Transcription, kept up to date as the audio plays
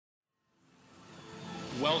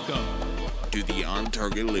Welcome to the On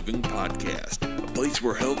Target Living Podcast, a place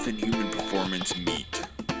where health and human performance meet.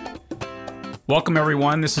 Welcome,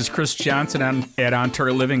 everyone. This is Chris Johnson at On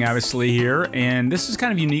Target Living, obviously, here. And this is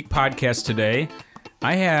kind of a unique podcast today.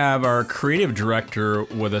 I have our creative director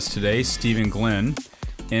with us today, Stephen Glenn.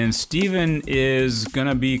 And Stephen is going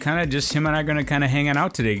to be kind of just him and I are going to kind of hanging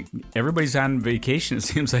out today. Everybody's on vacation. It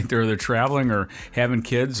seems like they're traveling or having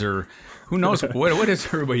kids or who knows. What is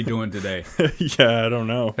everybody doing today? Yeah, I don't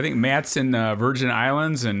know. I think Matt's in Virgin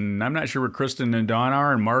Islands, and I'm not sure where Kristen and Dawn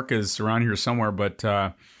are, and Mark is around here somewhere, but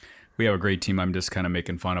we have a great team. I'm just kind of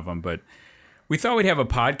making fun of them. But we thought we'd have a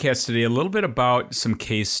podcast today, a little bit about some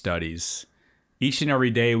case studies. Each and every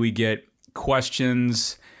day we get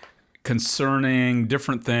questions concerning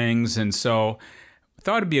different things, and so I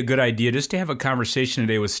thought it'd be a good idea just to have a conversation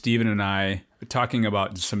today with Stephen and I talking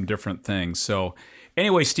about some different things. So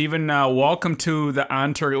anyway, Stephen, welcome to the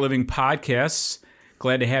On Target Living Podcast.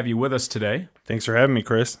 Glad to have you with us today. Thanks for having me,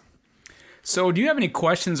 Chris. So do you have any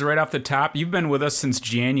questions right off the top? You've been with us since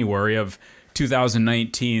January of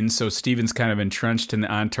 2019, so Stephen's kind of entrenched in the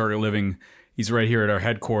On Target Living. He's right here at our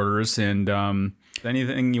headquarters, and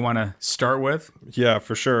anything you want to start with? Yeah,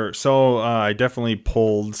 for sure. So I definitely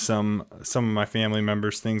pulled some of my family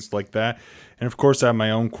members, things like that. And of course, I have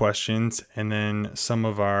my own questions. And then some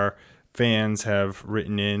of our fans have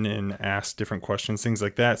written in and asked different questions, things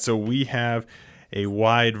like that. So we have a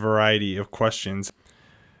wide variety of questions.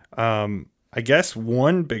 I guess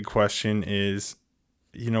one big question is,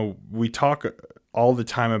 we talk all the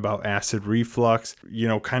time about acid reflux,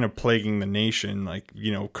 kind of plaguing the nation, like,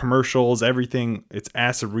 commercials, everything. It's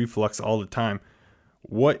acid reflux all the time.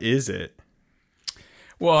 What is it?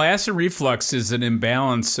 Well, acid reflux is an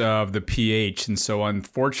imbalance of the pH. And so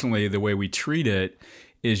unfortunately, the way we treat it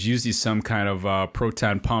is usually some kind of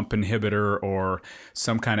proton pump inhibitor or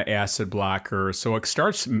some kind of acid blocker. So it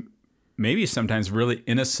starts maybe sometimes really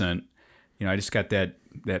innocent. I just got that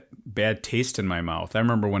bad taste in my mouth. I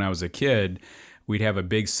remember when I was a kid, we'd have a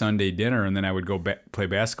big Sunday dinner, and then I would go play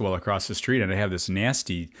basketball across the street, and I'd have this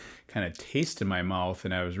nasty kind of taste in my mouth,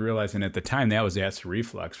 and I was realizing at the time that was acid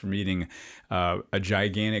reflux from eating a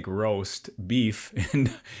gigantic roast beef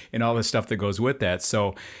and all the stuff that goes with that.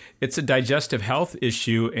 So it's a digestive health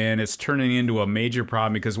issue, and it's turning into a major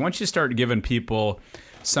problem because once you start giving people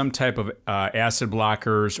some type of acid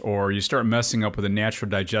blockers or you start messing up with a natural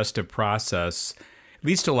digestive process, it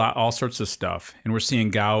leads to all sorts of stuff. And we're seeing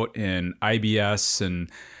gout and IBS and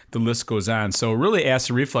the list goes on. So really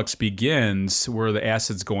acid reflux begins where the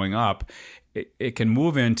acid's going up. It can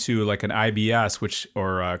move into like an IBS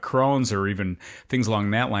or Crohn's or even things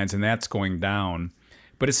along that lines, and that's going down.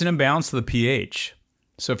 But it's an imbalance of the pH.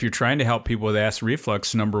 So if you're trying to help people with acid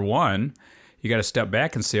reflux, number one, you got to step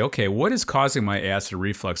back and say, okay, what is causing my acid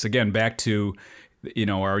reflux? Again, back to,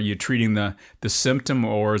 are you treating the symptom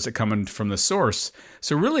or is it coming from the source?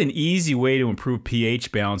 So really an easy way to improve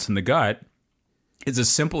pH balance in the gut is as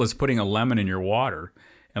simple as putting a lemon in your water.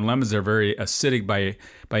 And lemons are very acidic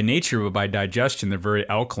by nature, but by digestion, they're very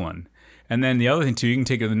alkaline. And then the other thing too, you can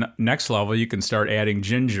take it to the next level. You can start adding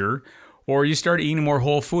ginger, or you start eating more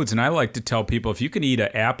whole foods. And I like to tell people, if you can eat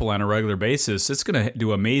an apple on a regular basis, it's going to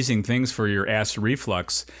do amazing things for your acid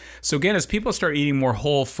reflux. So again, as people start eating more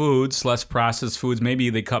whole foods, less processed foods,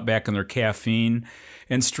 maybe they cut back on their caffeine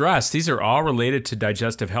and stress. These are all related to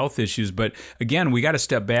digestive health issues. But again, we got to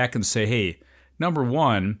step back and say, hey, number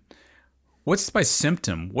one, what's my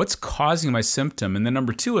symptom? What's causing my symptom? And then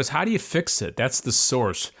number two is, how do you fix it? That's the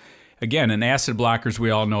source. Again, an acid blockers, we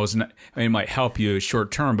all know, it might help you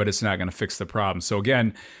short term, but it's not going to fix the problem. So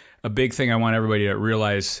again, a big thing I want everybody to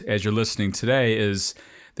realize as you're listening today is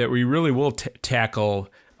that we really will tackle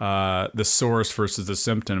the source versus the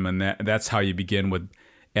symptom, and that's how you begin with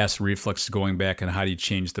acid reflux going back, and how do you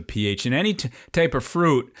change the pH. And any type of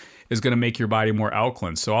fruit is going to make your body more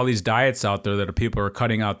alkaline. So all these diets out there that people are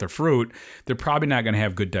cutting out their fruit, they're probably not going to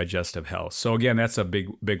have good digestive health. So again, that's a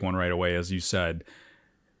big one right away, as you said.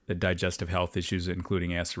 The digestive health issues,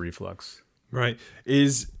 including acid reflux. Right.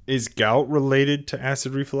 Is gout related to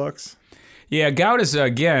acid reflux? Yeah, gout is,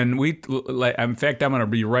 again, in fact, I'm going to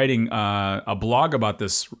be writing a blog about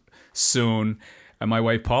this soon. And my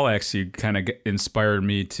wife, Paula, actually kind of inspired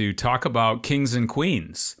me to talk about kings and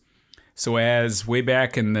queens. So as way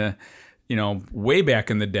back in the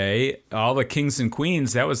day, all the kings and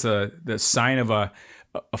queens, that was the sign of a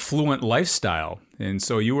affluent lifestyle. And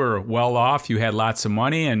so you were well off, you had lots of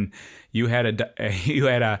money, and you had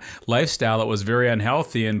a lifestyle that was very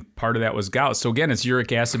unhealthy, and part of that was gout. So again, it's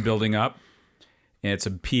uric acid building up, and it's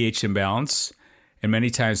a pH imbalance. And many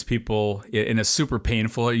times people, and it's super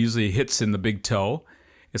painful, it usually hits in the big toe.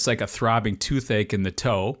 It's like a throbbing toothache in the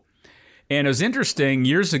toe. And it was interesting.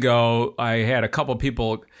 Years ago, I had a couple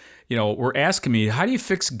people, were asking me, how do you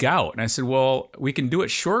fix gout? And I said, well, we can do it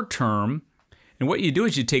short term. And what you do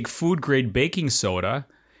is you take food-grade baking soda,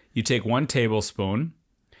 you take 1 tablespoon,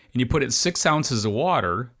 and you put it in 6 ounces of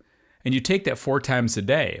water, and you take that 4 times a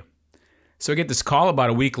day. So I get this call about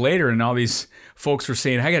a week later, and all these folks were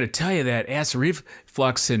saying, I got to tell you that acid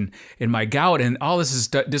reflux and my gout, and all this has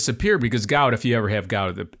disappeared, because gout, if you ever have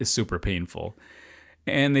gout, is super painful.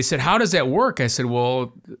 And they said, how does that work? I said,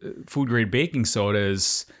 well, food-grade baking soda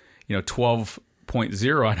is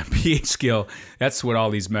 12.0 on a pH scale. That's what all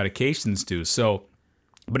these medications do. So,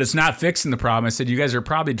 but it's not fixing the problem. I said, you guys are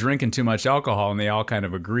probably drinking too much alcohol, and they all kind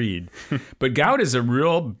of agreed. But gout is a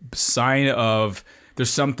real sign of there's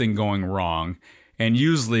something going wrong. And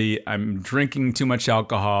usually I'm drinking too much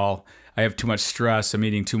alcohol, I have too much stress, I'm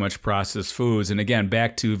eating too much processed foods. And again,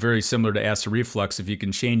 back to very similar to acid reflux, if you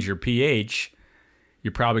can change your pH,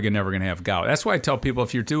 you're probably never going to have gout. That's why I tell people,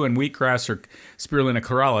 if you're doing wheatgrass or spirulina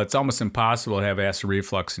chlorella, it's almost impossible to have acid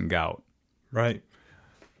reflux and gout. Right.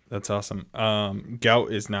 That's awesome.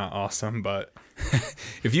 Gout is not awesome, but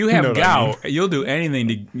if you have gout, you'll do anything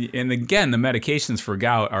to. And again, the medications for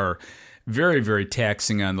gout are very, very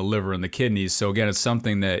taxing on the liver and the kidneys. So again, it's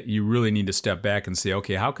something that you really need to step back and say,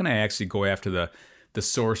 okay, how can I actually go after the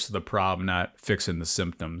source of the problem, not fixing the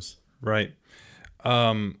symptoms? Right.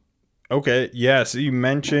 Okay. Yeah. So you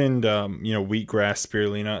mentioned, wheatgrass,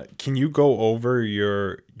 spirulina. Can you go over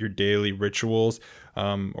your daily rituals,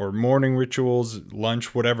 or morning rituals,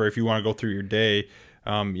 lunch, whatever, if you want to go through your day?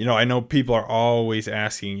 I know people are always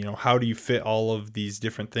asking, how do you fit all of these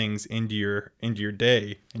different things into your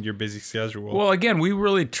day, into your busy schedule? Well, again, we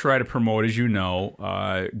really try to promote, as you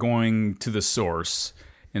know, going to the source.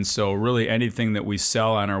 And so really anything that we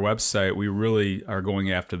sell on our website, we really are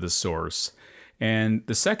going after the source. And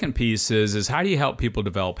the second piece is how do you help people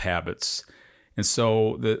develop habits? And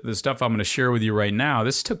so the stuff I'm going to share with you right now,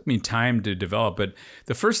 this took me time to develop. But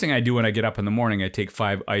the first thing I do when I get up in the morning, I take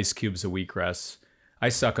 5 ice cubes of wheatgrass. I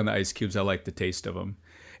suck on the ice cubes. I like the taste of them.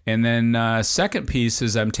 And then second piece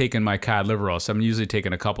is I'm taking my cod liver oil. So I'm usually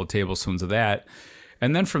taking a couple of tablespoons of that.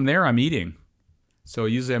 And then from there, I'm eating. So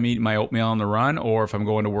usually I'm eating my oatmeal on the run, or if I'm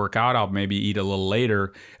going to work out, I'll maybe eat a little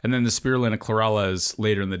later. And then the spirulina chlorella is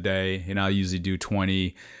later in the day, and I'll usually do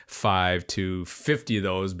 25 to 50 of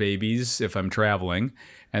those babies if I'm traveling.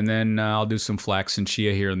 And then I'll do some flax and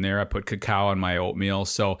chia here and there. I put cacao in my oatmeal.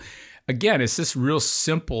 So again, it's just real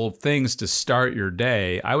simple things to start your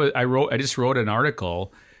day. I just wrote an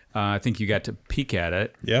article. I think you got to peek at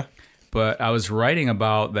it. Yeah. But I was writing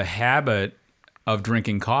about the habit of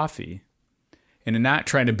drinking coffee. And not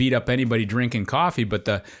trying to beat up anybody drinking coffee, but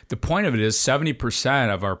the point of it is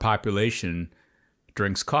 70% of our population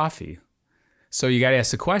drinks coffee. So you got to ask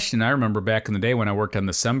the question. I remember back in the day when I worked on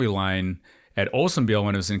the assembly line at Oldsmobile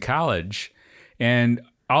when I was in college, and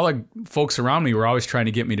all the folks around me were always trying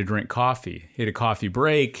to get me to drink coffee. You had a coffee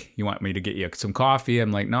break. You want me to get you some coffee.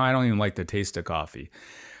 I'm like, no, I don't even like the taste of coffee.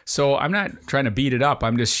 So I'm not trying to beat it up.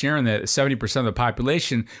 I'm just sharing that 70% of the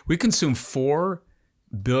population, we consume 4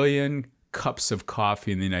 billion cups of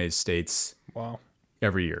coffee in the United States. Wow.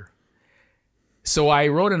 Every year. So I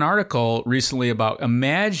wrote an article recently about,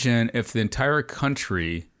 imagine if the entire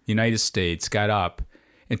country, United States, got up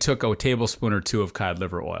and took a tablespoon or 2 of cod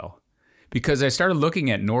liver oil. Because I started looking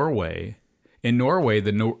at Norway. In Norway,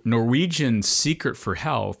 the Norwegian secret for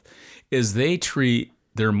health is they treat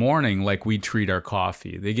their morning like we treat our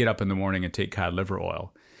coffee. They get up in the morning and take cod liver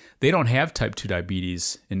oil. They don't have type 2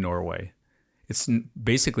 diabetes in Norway. It's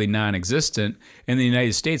basically non-existent. In the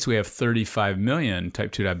United States, we have 35 million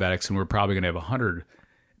type 2 diabetics, and we're probably going to have 100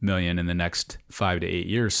 million in the next 5 to 8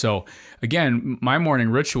 years. So again, my morning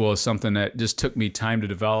ritual is something that just took me time to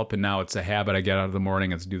develop, and now it's a habit. I get out of the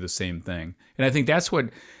morning and do the same thing. And I think that's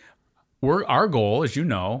what our goal, as you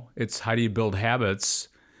know, it's how do you build habits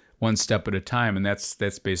one step at a time, and that's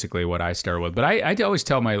basically what I start with. But I always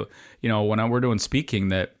tell my, when we're doing speaking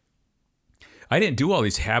that I didn't do all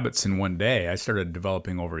these habits in one day. I started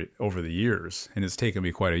developing over the years, and it's taken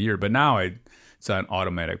me quite a year. But now it's on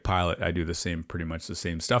automatic pilot. I do pretty much the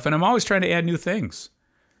same stuff, and I'm always trying to add new things.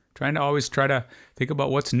 Trying to think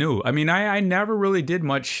about what's new. I mean, I never really did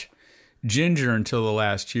much ginger until the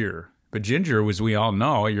last year. But ginger, as we all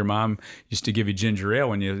know, your mom used to give you ginger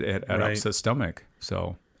ale when you had an upset stomach.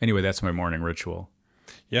 So anyway, that's my morning ritual.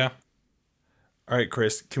 Yeah. All right,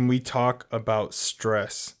 Chris, can we talk about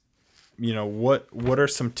stress? What are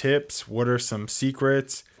some tips? What are some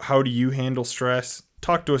secrets? How do you handle stress?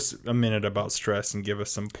 Talk to us a minute about stress and give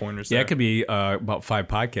us some pointers. Yeah, it could be about 5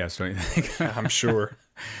 podcasts, don't you think? I'm sure.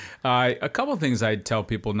 A couple of things I'd tell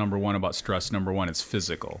people. Number one about stress. Number one, it's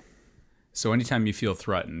physical. So anytime you feel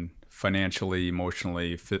threatened, financially,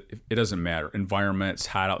 emotionally, it doesn't matter. Environment, it's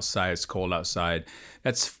hot outside, it's cold outside.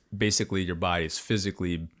 That's basically your body's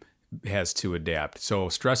physically has to adapt. So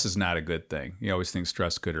stress is not a good thing. You always think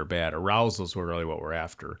stress good or bad. Arousal is really what we're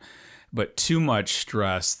after. But too much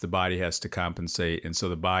stress, the body has to compensate. And so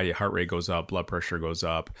the body, heart rate goes up, blood pressure goes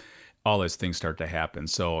up, all those things start to happen.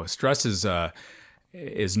 So stress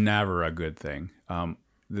is never a good thing.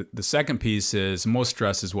 The second piece is most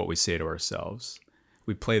stress is what we say to ourselves.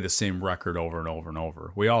 We play the same record over and over and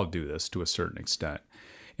over. We all do this to a certain extent.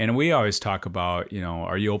 And we always talk about,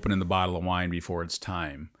 are you opening the bottle of wine before it's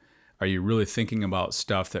time? Are you really thinking about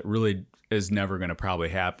stuff that really is never going to probably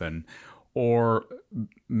happen? Or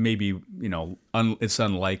maybe, it's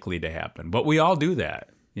unlikely to happen. But we all do that.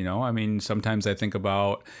 Sometimes I think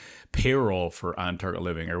about payroll for On Target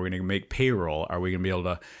Living. Are we going to make payroll? Are we going to be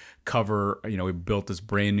able to cover, we built this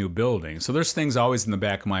brand new building. So there's things always in the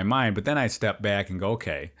back of my mind, but then I step back and go,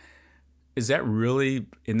 okay, is that really?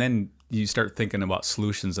 And then you start thinking about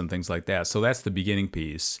solutions and things like that. So that's the beginning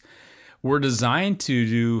piece. We're designed to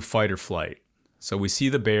do fight or flight. So we see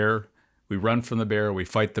the bear, we run from the bear, we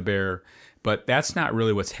fight the bear, but that's not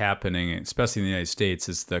really what's happening, especially in the United States.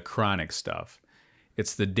 It's the chronic stuff.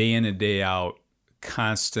 It's the day in and day out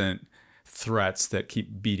constant threats that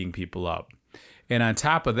keep beating people up. And on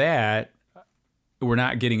top of that, we're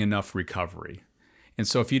not getting enough recovery. And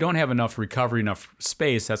so if you don't have enough recovery, enough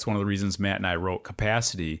space, that's one of the reasons Matt and I wrote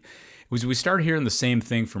Capacity, was we started hearing the same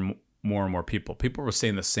thing from more and more people. People were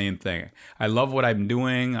saying the same thing. I love what I'm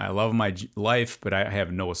doing. I love my life, but I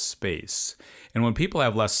have no space. And when people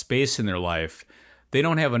have less space in their life, they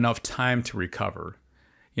don't have enough time to recover.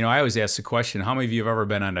 I always ask the question, how many of you have ever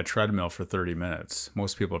been on a treadmill for 30 minutes?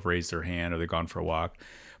 Most people have raised their hand or they've gone for a walk.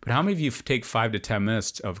 But how many of you take 5 to 10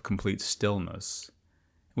 minutes of complete stillness?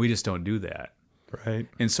 We just don't do that. Right.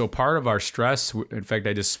 And so part of our stress, in fact,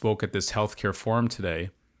 I just spoke at this healthcare forum today,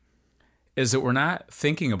 is that we're not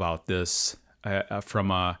thinking about this from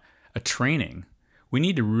a training. We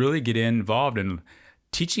need to really get involved in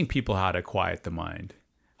teaching people how to quiet the mind,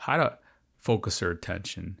 how to focus their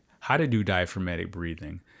attention, how to do diaphragmatic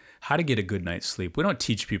breathing, how to get a good night's sleep. We don't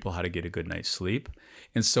teach people how to get a good night's sleep.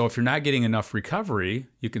 And so if you're not getting enough recovery,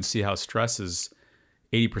 you can see how stress is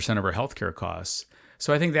 80% of our healthcare costs.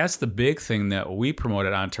 So I think that's the big thing that we promote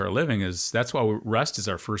at On Target Living is that's why rest is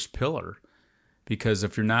our first pillar. Because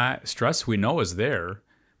if you're not, stress we know is there,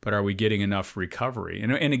 but are we getting enough recovery?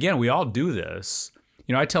 And again, we all do this.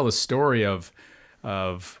 I tell the story of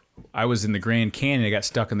I was in the Grand Canyon. I got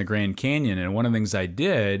stuck in the Grand Canyon, and one of the things I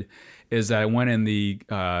did is I went in the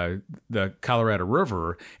Colorado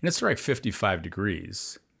River, and it's like 55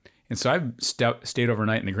 degrees. And so I stayed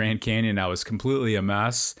overnight in the Grand Canyon. I was completely a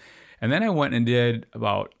mess. And then I went and did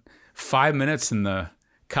about 5 minutes in the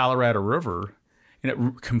Colorado River, and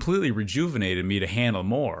it completely rejuvenated me to handle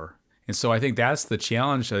more. And so I think that's the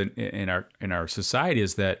challenge in our society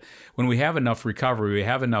is that when we have enough recovery, we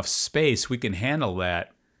have enough space, we can handle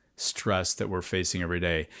that stress that we're facing every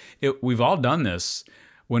day. We've all done this.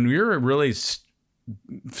 When you're really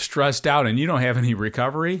stressed out and you don't have any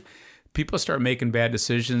recovery, people start making bad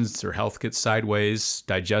decisions. Their health gets sideways,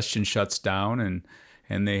 digestion shuts down,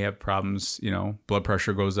 and they have problems, blood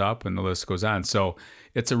pressure goes up and the list goes on. So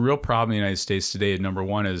it's a real problem in the United States today. Number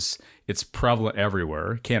one is it's prevalent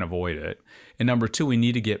everywhere. Can't avoid it. And number two, we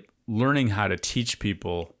need to get learning how to teach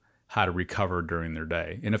people how to recover during their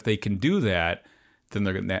day. And if they can do that, then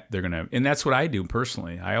they're going to, and that's what I do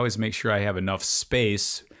personally. I always make sure I have enough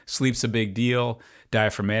space. Sleep's a big deal.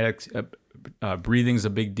 Diaphragmatic breathing's a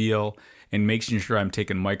big deal. And making sure I'm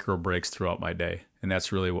taking micro breaks throughout my day. And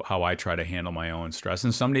that's really how I try to handle my own stress.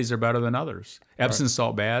 And some days are better than others. Epsom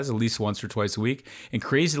salt baths, at least once or twice a week. And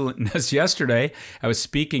craziness, yesterday, I was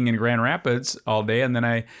speaking in Grand Rapids all day, and then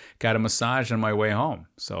I got a massage on my way home.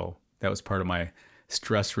 So that was part of my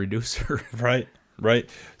stress reducer. Right.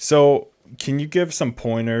 So can you give some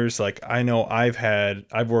pointers? Like I know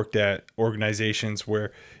I've worked at organizations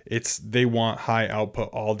where they want high output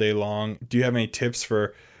all day long. Do you have any tips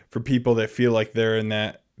for people that feel like they're in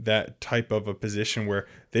that type of a position where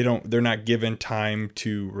they're not given time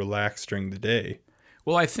to relax during the day?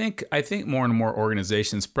 Well, I think more and more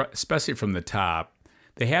organizations, especially from the top,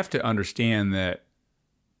 they have to understand that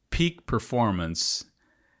peak performance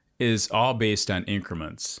is all based on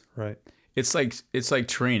increments. Right. It's like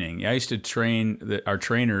training. I used to train our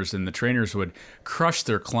trainers, and the trainers would crush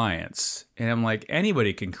their clients. And I'm like,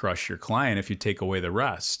 anybody can crush your client if you take away the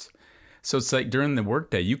rest. So it's like during the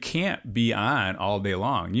workday, you can't be on all day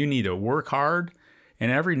long. You need to work hard,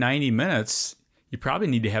 and every 90 minutes, you probably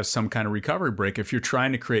need to have some kind of recovery break if you're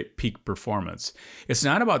trying to create peak performance. It's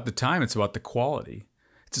not about the time, it's about the quality.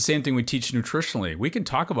 It's the same thing we teach nutritionally. We can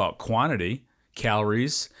talk about quantity,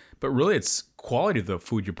 calories, but really it's quality of the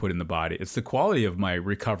food you put in the body. It's the quality of my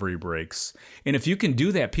recovery breaks. And if you can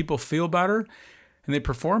do that, people feel better and they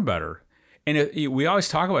perform better. And we always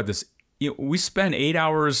talk about this. We spend 8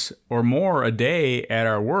 hours or more a day at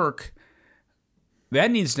our work.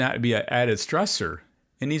 That needs not to be an added stressor.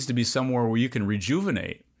 It needs to be somewhere where you can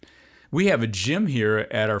rejuvenate. We have a gym here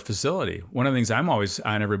at our facility. One of the things I'm always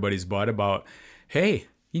on everybody's butt about, hey,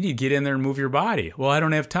 you need to get in there and move your body. Well, I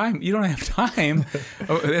don't have time. You don't have time.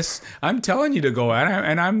 I'm telling you to go,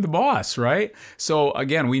 and I'm the boss, right? So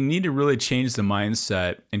again, we need to really change the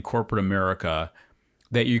mindset in corporate America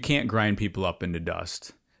that you can't grind people up into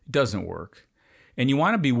dust. It doesn't work. And you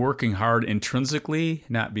want to be working hard intrinsically,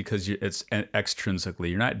 not because it's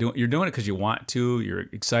extrinsically. You're doing it because you want to. You're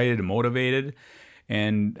excited and motivated.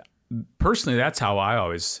 And personally, that's how I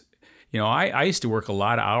always. I used to work a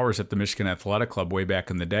lot of hours at the Michigan Athletic Club way back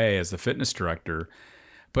in the day as the fitness director,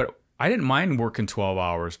 but I didn't mind working 12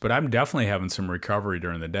 hours, but I'm definitely having some recovery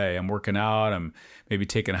during the day. I'm working out, I'm maybe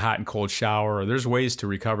taking a hot and cold shower. There's ways to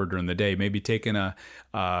recover during the day, maybe taking a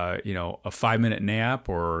 5-minute nap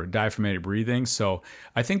or diaphragmatic breathing. So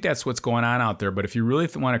I think that's what's going on out there. But if you really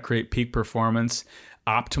want to create peak performance,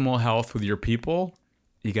 optimal health with your people,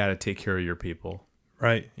 you got to take care of your people.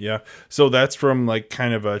 Right. Yeah. So that's from like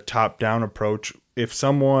kind of a top-down approach. If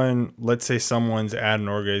someone, let's say someone's at an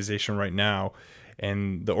organization right now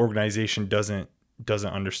and the organization doesn't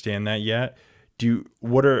understand that yet,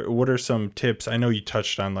 what are some tips? I know you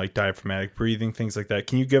touched on like diaphragmatic breathing, things like that.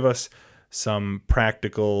 Can you give us some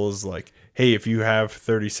practicals like, hey, if you have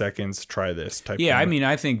 30 seconds, try this type of thing? Yeah, I mean,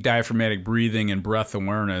 I think diaphragmatic breathing and breath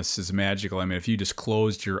awareness is magical. I mean, if you just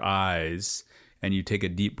closed your eyes and you take a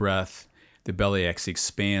deep breath, the belly actually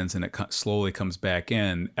expands and it slowly comes back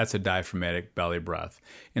in. That's a diaphragmatic belly breath.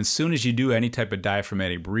 And as soon as you do any type of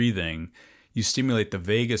diaphragmatic breathing, you stimulate the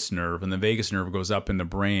vagus nerve, and the vagus nerve goes up in the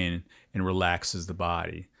brain and relaxes the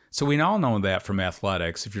body. So we all know that from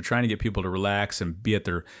athletics. If you're trying to get people to relax and be at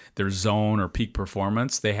their zone or peak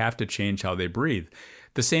performance, they have to change how they breathe.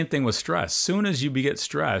 The same thing with stress. Soon as you get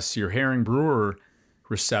stress, your Hering-Brewer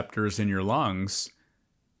receptors in your lungs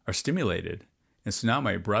are stimulated. And so now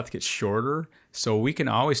my breath gets shorter. So we can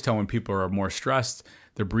always tell when people are more stressed,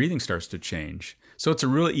 their breathing starts to change. So it's a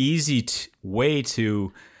really easy way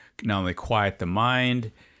to not only quiet the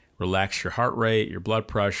mind, relax your heart rate, your blood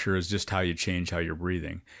pressure, is just how you change how you're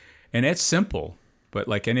breathing. And it's simple, but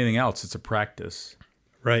like anything else, it's a practice.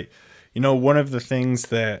 Right. One of the things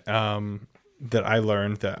that that I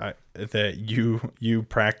learned that you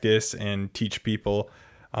practice and teach people,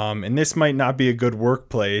 and this might not be a good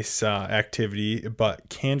workplace activity, but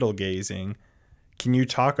candle gazing. Can you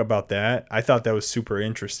talk about that? I thought that was super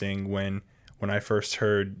interesting when I first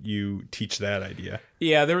heard you teach that idea.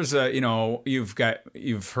 Yeah, there was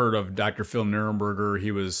you've heard of Dr. Phil Nierenberger.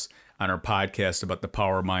 He was on our podcast about the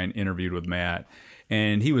Power of Mind, interviewed with Matt,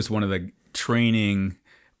 and he was one of the training.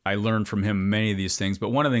 I learned from him many of these things, but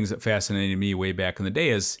one of the things that fascinated me way back in the day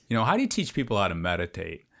is, how do you teach people how to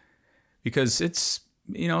meditate? Because it's,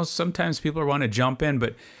 sometimes people want to jump in,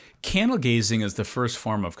 but candle gazing is the first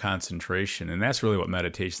form of concentration, and that's really what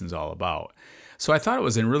meditation is all about. So I thought it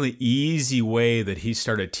was a really easy way that he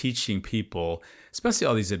started teaching people, especially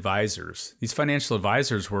all these advisors. These financial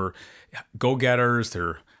advisors were go-getters,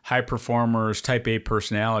 they're high performers, type A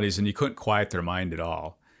personalities, and you couldn't quiet their mind at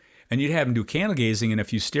all. And you'd have them do candle gazing, and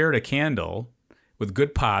if you stare at a candle with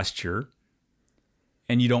good posture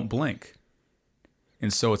and you don't blink.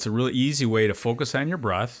 And so it's a really easy way to focus on your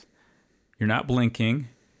breath. You're not blinking.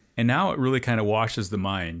 And now it really kind of washes the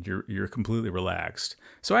mind. You're completely relaxed.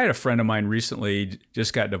 So I had a friend of mine recently,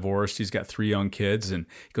 just got divorced. He's got 3 young kids. And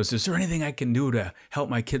he goes, is there anything I can do to help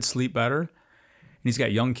my kids sleep better? And he's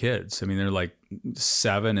got young kids. I mean, they're like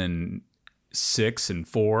 7 and 6 and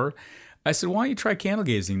 4. I said, why don't you try candle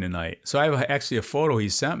gazing tonight? So I have actually a photo he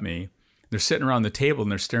sent me. They're sitting around the table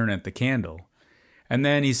and they're staring at the candle. And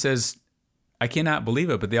then he says, I cannot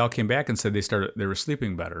believe it, but they all came back and said they were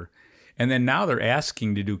sleeping better. And then now they're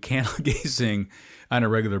asking to do candle gazing on a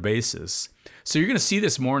regular basis. So you're going to see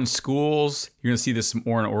this more in schools. You're going to see this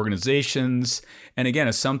more in organizations. And again,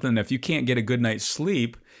 it's something, if you can't get a good night's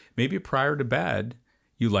sleep, maybe prior to bed,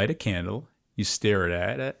 you light a candle, you stare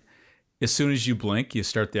at it. As soon as you blink, you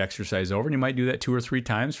start the exercise over. And you might do that 2 or 3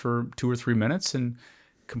 times for 2 or 3 minutes and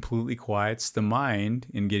completely quiets the mind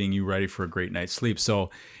in getting you ready for a great night's sleep.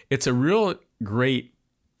 So it's a real great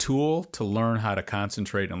tool to learn how to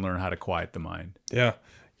concentrate and learn how to quiet the mind. Yeah.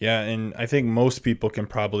 Yeah, and I think most people can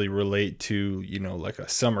probably relate to, like a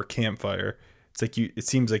summer campfire. It's like it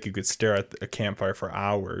seems like you could stare at a campfire for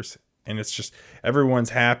hours, and it's just everyone's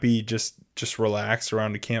happy, just relaxed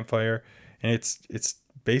around a campfire, and it's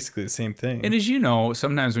basically the same thing. And as you know,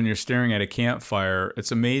 sometimes when you're staring at a campfire,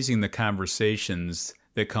 it's amazing the conversations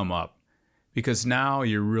that come up, because now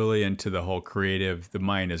you're really into the whole creative, the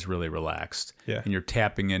mind is really relaxed. Yeah. And you're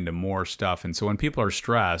tapping into more stuff. And so when people are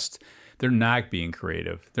stressed, they're not being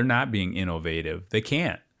creative. They're not being innovative. They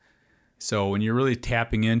can't. So when you're really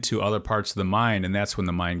tapping into other parts of the mind, and that's when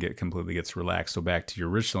the mind completely gets relaxed. So back to your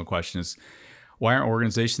original question is, why aren't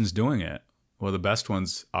organizations doing it? Well, the best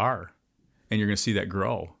ones are. And you're going to see that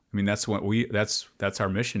grow. I mean, that's our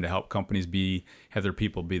mission, to help companies have their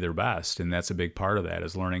people be their best. And that's a big part of that,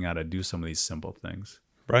 is learning how to do some of these simple things.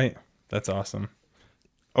 Right. That's awesome.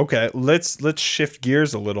 Okay, let's shift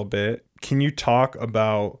gears a little bit. Can you talk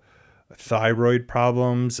about thyroid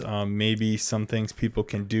problems? Maybe some things people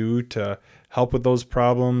can do to help with those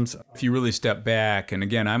problems. If you really step back, and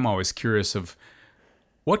again, I'm always curious of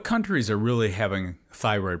what countries are really having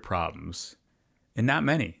thyroid problems, and not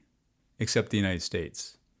many, except the United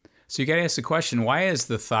States. So you got to ask the question, why is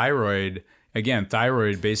the thyroid, again,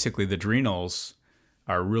 thyroid, basically the adrenals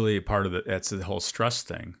are really a part of that's the whole stress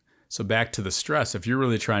thing. So back to the stress, if you're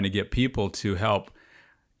really trying to get people to help,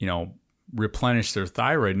 replenish their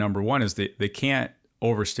thyroid, number one is they can't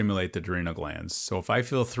overstimulate the adrenal glands. So if I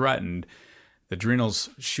feel threatened, the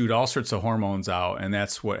adrenals shoot all sorts of hormones out, and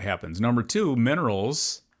that's what happens. Number two,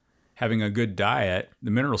 minerals, having a good diet,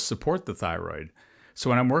 the minerals support the thyroid. So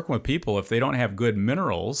when I'm working with people, if they don't have good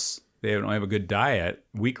minerals, they don't have a good diet,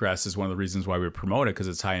 wheatgrass is one of the reasons why we promote it, because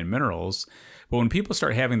it's high in minerals. But when people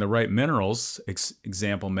start having the right minerals,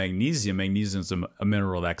 example, magnesium is a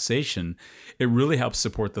mineral relaxation, it really helps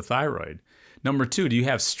support the thyroid. Number two, do you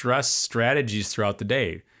have stress strategies throughout the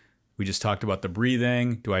day? We just talked about the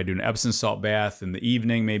breathing. Do I do an Epsom salt bath in the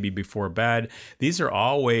evening, maybe before bed? These are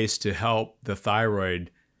all ways to help the thyroid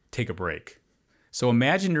take a break. So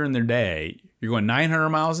imagine during the day, you're going 900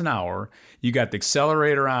 miles an hour, you got the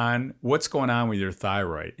accelerator on, what's going on with your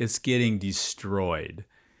thyroid? It's getting destroyed.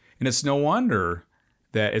 And it's no wonder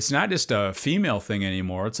that it's not just a female thing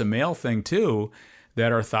anymore, it's a male thing too,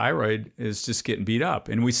 that our thyroid is just getting beat up.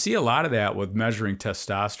 And we see a lot of that with measuring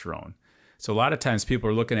testosterone. So a lot of times people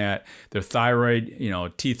are looking at their thyroid,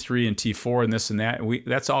 T3 and T4 and this and that.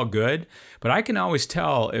 That's all good. But I can always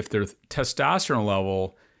tell if their testosterone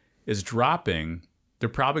level is dropping, they're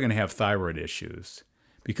probably going to have thyroid issues,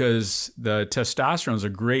 because the testosterone is a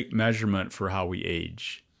great measurement for how we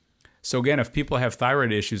age. So again, if people have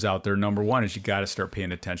thyroid issues out there, number one is you got to start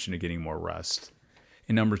paying attention to getting more rest.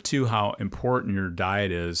 And number two, how important your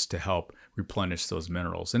diet is to help replenish those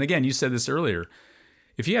minerals. And again, you said this earlier,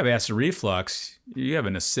 if you have acid reflux, you have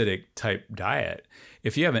an acidic type diet.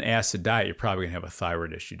 If you have an acid diet, you're probably going to have a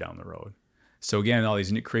thyroid issue down the road. So again, all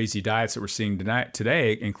these crazy diets that we're seeing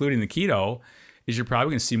today, including the keto, is you're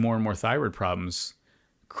probably going to see more and more thyroid problems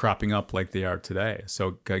cropping up like they are today.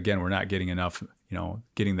 So again, we're not getting enough,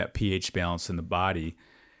 getting that pH balance in the body,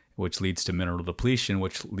 which leads to mineral depletion,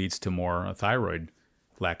 which leads to more thyroid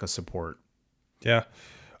lack of support. Yeah.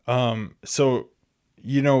 So,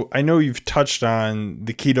 I know you've touched on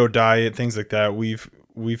the keto diet, things like that.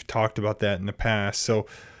 We've talked about that in the past. So,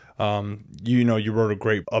 you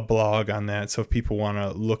wrote a blog on that. So if people want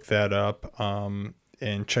to look that up,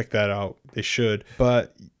 and check that out, they should.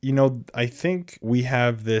 But, I think we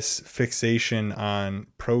have this fixation on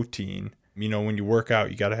protein. When you work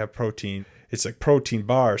out, you got to have protein. It's like protein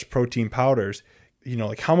bars, protein powders.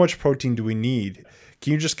 How much protein do we need?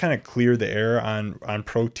 Can you just kind of clear the air on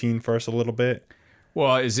protein for us a little bit?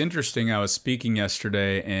 Well, it's interesting. I was speaking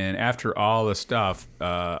yesterday, and after all the stuff,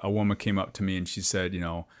 a woman came up to me and she said,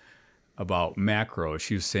 about macros.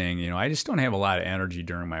 She was saying, I just don't have a lot of energy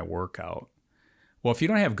during my workout. Well, if you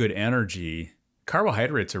don't have good energy,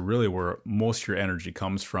 carbohydrates are really where most of your energy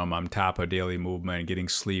comes from, on top of daily movement and getting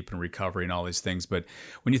sleep and recovery and all these things. But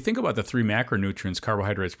when you think about the three macronutrients,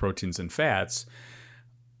 carbohydrates, proteins, and fats,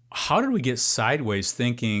 how did we get sideways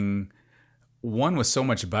thinking one was so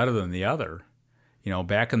much better than the other?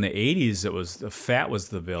 Back in the 80s, it was the fat was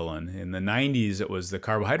the villain. In the 90s, it was the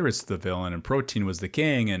carbohydrates the villain, and protein was the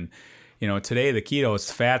king. And today the keto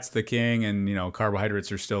is fat's the king, and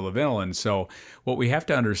carbohydrates are still the villain. So what we have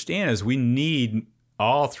to understand is we need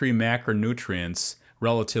all three macronutrients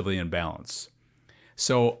relatively in balance.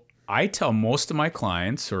 So I tell most of my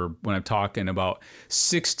clients, or when I'm talking about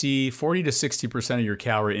 40 to 60% of your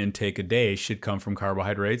calorie intake a day should come from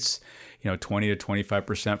carbohydrates, 20 to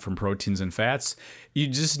 25% from proteins and fats. You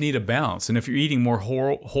just need a balance. And if you're eating more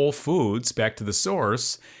whole foods, back to the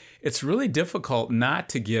source, it's really difficult not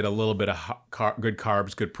to get a little bit of good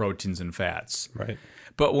carbs, good proteins, and fats. Right.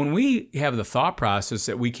 But when we have the thought process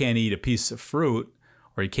that we can't eat a piece of fruit,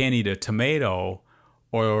 or you can't eat a tomato,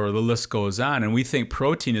 or the list goes on, and we think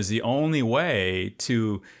protein is the only way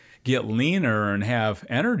to get leaner and have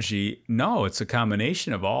energy, no, it's a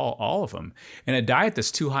combination of all of them. And a diet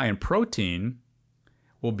that's too high in protein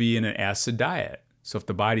will be in an acid diet. So if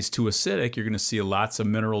the body's too acidic, you're going to see lots of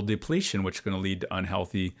mineral depletion, which is going to lead to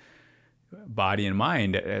unhealthy body and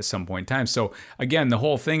mind at some point in time. So again, the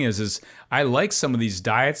whole thing is I like some of these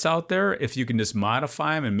diets out there if you can just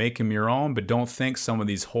modify them and make them your own, but don't think some of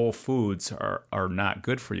these whole foods are not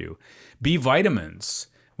good for you. B vitamins.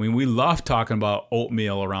 I mean, we love talking about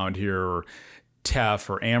oatmeal around here, or teff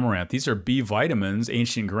or amaranth. These are B vitamins,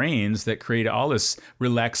 ancient grains that create all this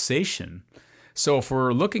relaxation. So if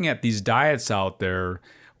we're looking at these diets out there,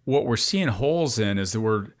 what we're seeing holes in is that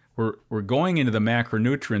we're going into the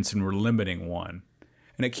macronutrients and we're limiting one.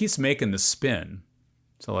 And it keeps making the spin.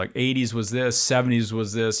 So like 80s was this, 70s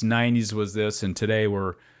was this, 90s was this, and today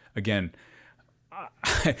we're, again,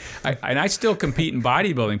 I still compete in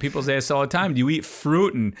bodybuilding. People say this all the time. Do you eat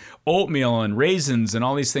fruit and oatmeal and raisins and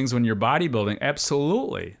all these things when you're bodybuilding?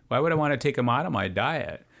 Absolutely. Why would I want to take them out of my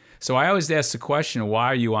diet? So I always ask the question, why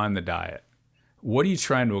are you on the diet? What are you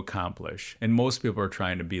trying to accomplish? And most people are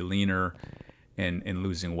trying to be leaner and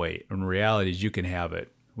losing weight. In reality, you can have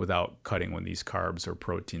it without cutting one of these carbs or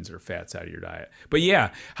proteins or fats out of your diet. But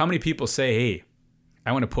yeah, how many people say, hey,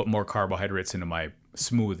 I want to put more carbohydrates into my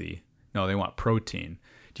smoothie? No, they want protein.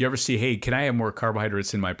 Do you ever see, hey, can I have more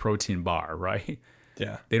carbohydrates in my protein bar, right?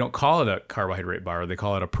 Yeah. They don't call it a carbohydrate bar. They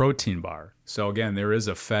call it a protein bar. So again, there is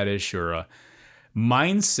a fetish or a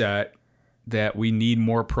mindset that we need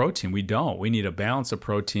more protein. We don't. We need a balance of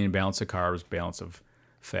protein, balance of carbs, balance of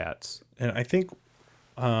fats. And I think,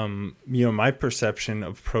 my perception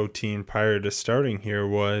of protein prior to starting here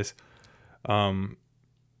was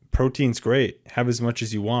protein's great. Have as much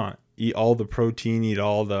as you want. Eat all the protein, eat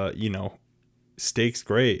all the, steak's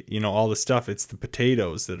great. All the stuff. It's the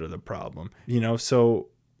potatoes that are the problem. So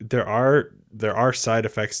there are side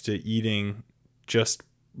effects to eating just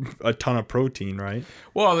a ton of protein, right?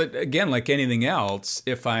 Well, again, like anything else,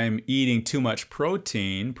 if I'm eating too much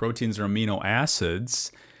proteins are amino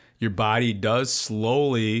acids, your body does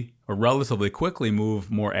slowly or relatively quickly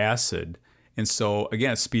move more acid. And so,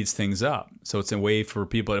 again, it speeds things up. So it's a way for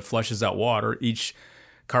people, it flushes out water. Each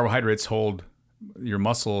carbohydrates hold, your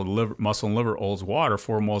muscle and liver holds water,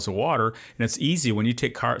 4 moles of water. And it's easy when you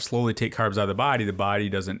slowly take carbs out of the body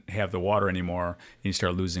doesn't have the water anymore, and you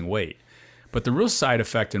start losing weight. But the real side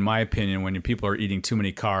effect, in my opinion, when people are eating too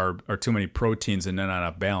many or too many proteins and then not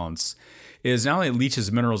enough balance, is not only it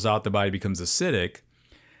leaches minerals out, the body becomes acidic,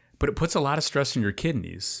 but it puts a lot of stress on your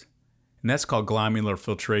kidneys. And that's called glomerular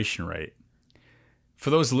filtration rate. For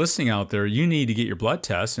those listening out there, you need to get your blood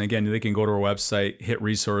test. And again, they can go to our website, hit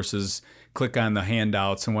resources, click on the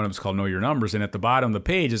handouts, and one of them is called Know Your Numbers. And at the bottom of the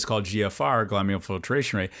page is called GFR, glomerular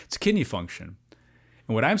filtration rate. It's kidney function.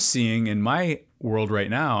 And what I'm seeing in my world right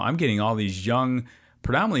now, I'm getting all these young,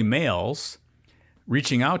 predominantly males,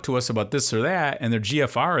 reaching out to us about this or that, and their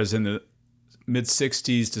GFR is in the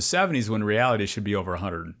mid-60s to 70s when in reality it should be over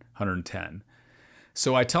 100, 110.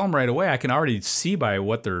 So I tell them right away, I can already see by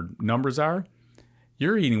what their numbers are,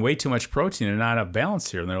 you're eating way too much protein and not enough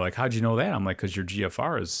balance here. And they're like, how'd you know that? I'm like, because your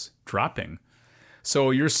GFR is dropping. So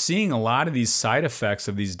you're seeing a lot of these side effects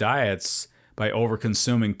of these diets by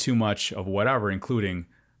over-consuming too much of whatever, including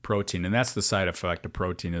protein. And that's the side effect of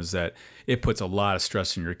protein, is that it puts a lot of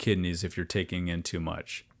stress in your kidneys if you're taking in too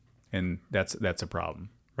much. And that's a problem.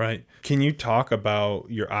 Right. Can you talk about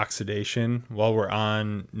your oxidation while we're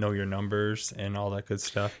on Know Your Numbers and all that good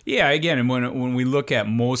stuff? Yeah, again, and when we look at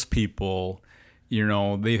most people,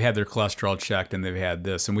 they've had their cholesterol checked and they've had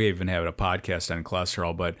this, and we even have a podcast on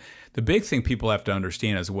cholesterol. But the big thing people have to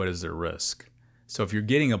understand is, what is their risk? So if you're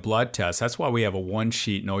getting a blood test, that's why we have a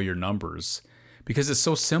one-sheet Know Your Numbers, because it's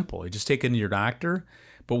so simple. You just take it to your doctor.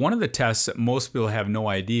 But one of the tests that most people have no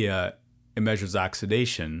idea, it measures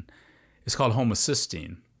oxidation, is called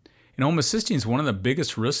homocysteine. And homocysteine is one of the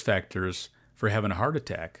biggest risk factors for having a heart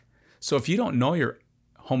attack. So if you don't know your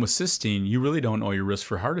homocysteine, you really don't know your risk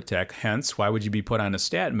for heart attack. Hence, why would you be put on a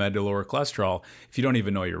statin med to lower cholesterol if you don't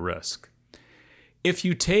even know your risk? If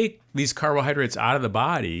you take these carbohydrates out of the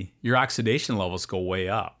body, your oxidation levels go way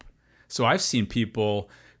up. So I've seen people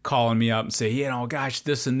calling me up and say, gosh,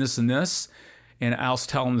 this and this and this. And I was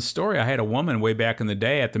telling the story. I had a woman way back in the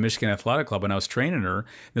day at the Michigan Athletic Club when I was training her.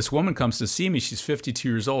 This woman comes to see me. She's 52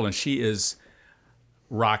 years old, and she is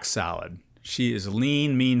rock solid. She is a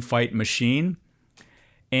lean, mean fight machine.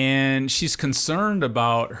 And she's concerned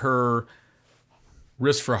about her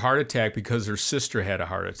risk for a heart attack because her sister had a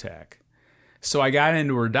heart attack. So I got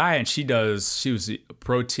into her diet, and she was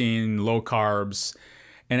protein, low carbs.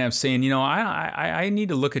 And I'm saying, I need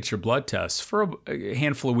to look at your blood tests. For a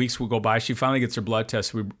handful of weeks will go by. She finally gets her blood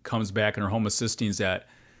test. Comes back, and her homocysteine's at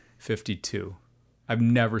 52. I've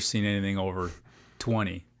never seen anything over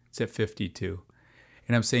 20. It's at 52.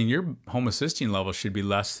 And I'm saying, your homocysteine level should be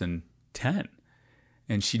less than 10.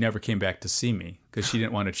 And she never came back to see me because she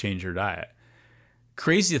didn't want to change her diet.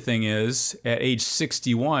 Crazy thing is, at age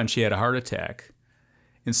 61, she had a heart attack.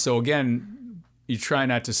 And so, again, you try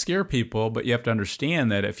not to scare people, but you have to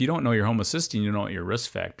understand that if you don't know your homocysteine, you don't know your risk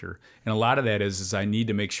factor. And a lot of that is I need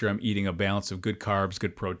to make sure I'm eating a balance of good carbs,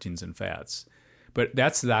 good proteins, and fats. But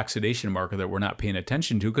that's the oxidation marker that we're not paying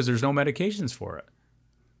attention to because there's no medications for it.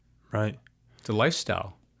 Right. It's a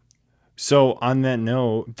lifestyle. So on that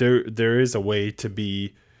note, there is a way to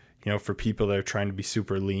be, for people that are trying to be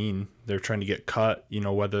super lean, they're trying to get cut,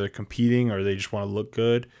 whether they're competing or they just want to look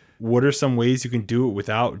good. What are some ways you can do it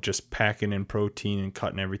without just packing in protein and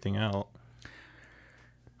cutting everything out?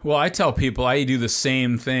 Well, I tell people I do the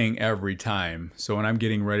same thing every time. So when I'm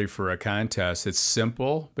getting ready for a contest, it's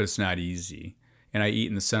simple, but it's not easy. And I eat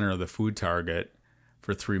in the center of the food target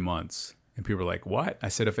for 3 months. And people are like, what? I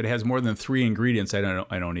said, if it has more than 3 ingredients, I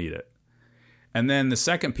don't eat it. And then the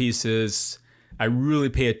second piece is I really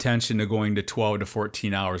pay attention to going to 12 to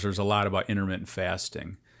 14 hours. There's a lot about intermittent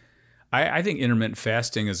fasting. I think intermittent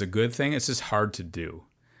fasting is a good thing. It's just hard to do.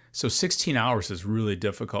 So 16 hours is really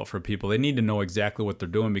difficult for people. They need to know exactly what they're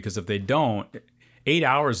doing because if they don't, 8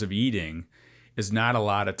 hours of eating is not a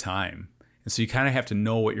lot of time. And so you kind of have to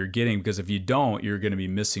know what you're getting because if you don't, you're going to be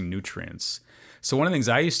missing nutrients. So one of the things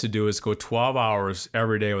I used to do is go 12 hours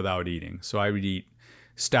every day without eating. So I would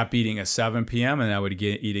stop eating at 7 p.m. and I would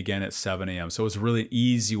eat again at 7 a.m. So it was a really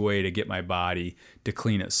easy way to get my body to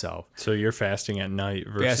clean itself. So you're fasting at night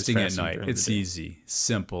versus fasting at night. It's easy,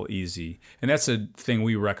 simple, easy. And that's a thing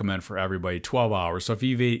we recommend for everybody, 12 hours. So if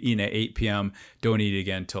you've eaten at 8 p.m., don't eat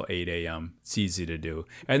again until 8 a.m. It's easy to do.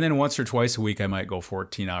 And then once or twice a week, I might go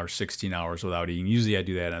 14 hours, 16 hours without eating. Usually I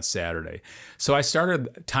do that on a Saturday. So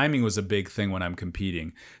timing was a big thing when I'm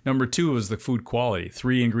competing. Number 2 was the food quality.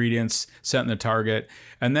 3 ingredients, setting the target.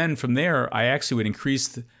 And then from there, I actually would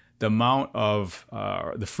increase the amount of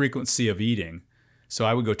the frequency of eating. So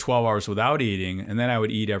I would go 12 hours without eating, and then I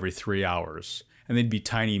would eat every 3 hours. And they'd be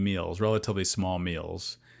tiny meals, relatively small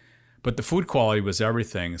meals. But the food quality was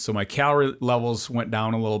everything. So my calorie levels went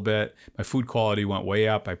down a little bit. My food quality went way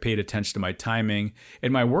up. I paid attention to my timing.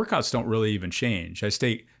 And my workouts don't really even change.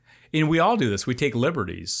 And we all do this. We take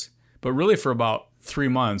liberties. But really for about 3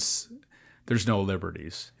 months, there's no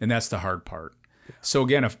liberties. And that's the hard part. So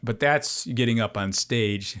again, but that's getting up on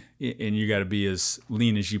stage and you got to be as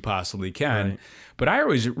lean as you possibly can. Right. But I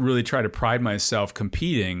always really try to pride myself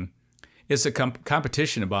competing. It's a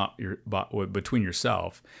competition between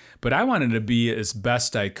yourself. But I wanted to be as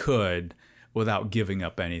best I could without giving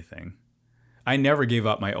up anything. I never gave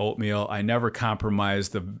up my oatmeal. I never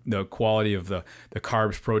compromised the quality of the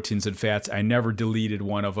carbs, proteins, and fats. I never deleted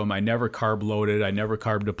one of them. I never carb loaded. I never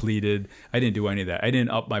carb depleted. I didn't do any of that. I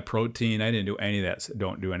didn't up my protein. I didn't do any of that.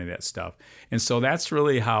 Don't do any of that stuff. And so that's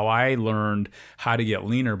really how I learned how to get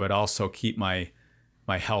leaner, but also keep my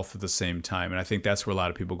health at the same time. And I think that's where a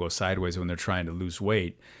lot of people go sideways when they're trying to lose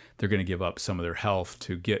weight. They're going to give up some of their health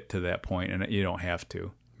to get to that point, and you don't have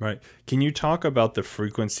to. Right. Can you talk about the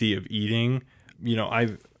frequency of eating?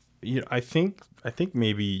 I think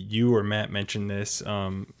maybe you or Matt mentioned this,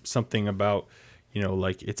 something about,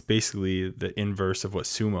 like it's basically the inverse of what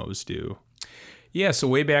sumos do. Yeah. So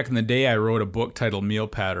way back in the day, I wrote a book titled Meal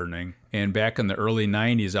Patterning. And back in the early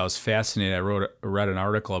 90s, I was fascinated. I read an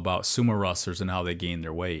article about sumo wrestlers and how they gained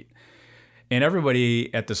their weight. And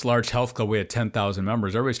everybody at this large health club, we had 10,000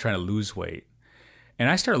 members. Everybody's trying to lose weight. And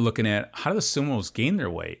I started looking at how do the sumos gain their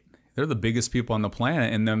weight? They're the biggest people on the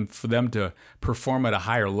planet. And then for them to perform at a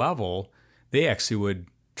higher level, they actually would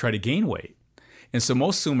try to gain weight. And so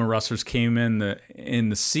most sumo wrestlers came in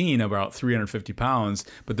the scene about 350 pounds,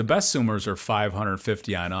 but the best sumos are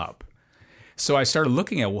 550 on up. So I started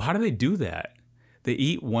looking at, well, how do they do that? They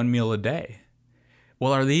eat 1 meal a day.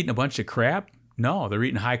 Well, are they eating a bunch of crap? No, they're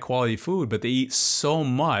eating high quality food, but they eat so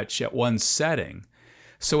much at one setting.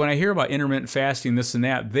 So when I hear about intermittent fasting, this and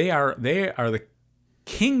that, they are the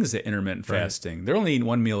kings at intermittent fasting. They're only eating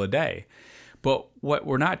 1 meal a day. But what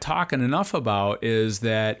we're not talking enough about is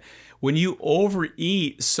that when you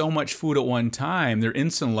overeat so much food at one time, their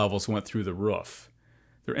insulin levels went through the roof.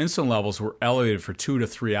 Their insulin levels were elevated for 2 to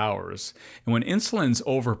 3 hours. And when insulin's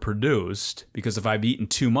overproduced, because if I've eaten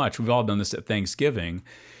too much, we've all done this at Thanksgiving,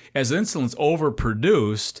 as insulin's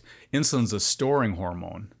overproduced, insulin's a storing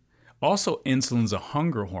hormone. Also, insulin's a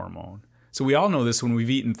hunger hormone. So we all know this when we've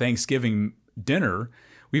eaten Thanksgiving dinner,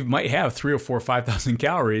 we might have 3,000 or 4,000 or 5,000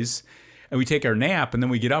 calories, and we take our nap, and then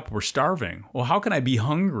we get up, we're starving. Well, how can I be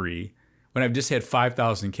hungry when I've just had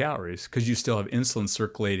 5,000 calories? Because you still have insulin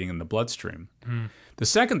circulating in the bloodstream. The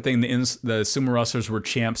second thing the sumo wrestlers were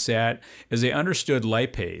champs at is they understood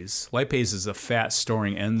lipase. Lipase is a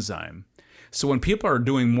fat-storing enzyme. So when people are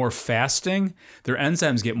doing more fasting, their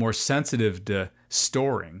enzymes get more sensitive to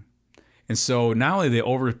storing. And so not only they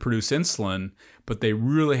overproduce insulin, but they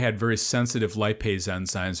really had very sensitive lipase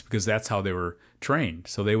enzymes because that's how they were trained.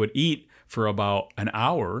 So they would eat for about an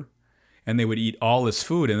hour, and they would eat all this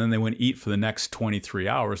food, and then they wouldn't eat for the next 23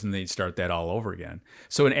 hours, and they'd start that all over again.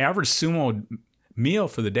 So an average sumo meal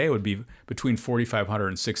for the day would be between 4,500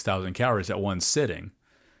 and 6,000 calories at one sitting.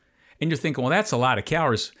 And you're thinking, well, that's a lot of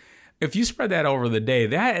calories. If you spread that over the day,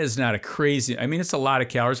 that is not a crazy, I mean, it's a lot of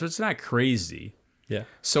calories, but it's not crazy. Yeah.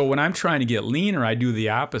 So when I'm trying to get leaner, I do the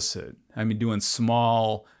opposite. I'm doing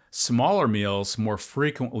smaller meals more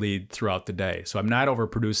frequently throughout the day. So I'm not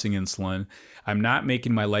overproducing insulin. I'm not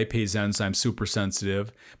making my lipase enzyme super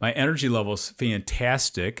sensitive. My energy level is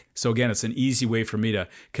fantastic. So again, it's an easy way for me to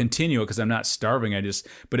continue because I'm not starving.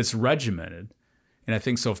 But it's regimented. And I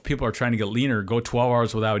think so if people are trying to get leaner, go 12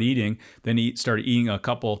 hours without eating, then start eating a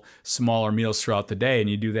couple smaller meals throughout the day, and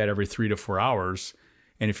you do that every 3 to 4 hours.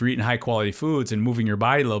 And if you're eating high quality foods and moving your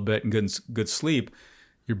body a little bit and good sleep,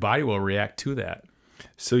 your body will react to that.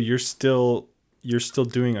 So you're still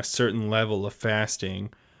doing a certain level of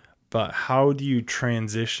fasting, but how do you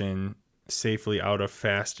transition safely out of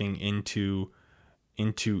fasting into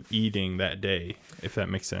eating that day, if that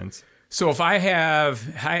makes sense? So if I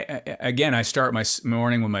start my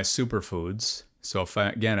morning with my superfoods. So if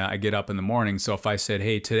I get up in the morning. So if I said,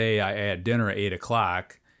 hey, today I had dinner at 8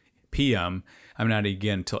 o'clock p.m., I'm not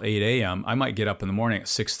again until 8 a.m. I might get up in the morning at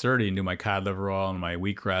 6:30 and do my cod liver oil and my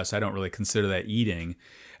wheatgrass. I don't really consider that eating.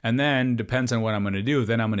 And then, depends on what I'm going to do,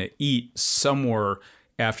 then I'm going to eat somewhere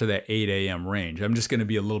after that 8 a.m. range. I'm just going to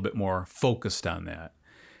be a little bit more focused on that.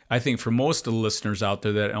 I think for most of the listeners out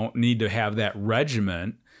there that don't need to have that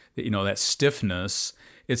regiment, that stiffness,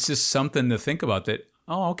 it's just something to think about that,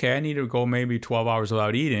 oh, okay, I need to go maybe 12 hours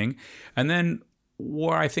without eating. And then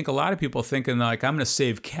where I think a lot of people thinking like, I'm going to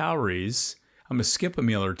save calories, I'm going to skip a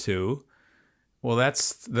meal or two. Well,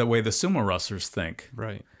 that's the way the sumo wrestlers think.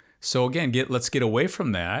 Right. So again, let's get away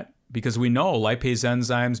from that because we know lipase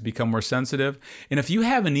enzymes become more sensitive. And if you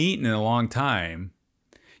haven't eaten in a long time,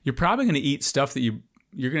 you're probably going to eat stuff that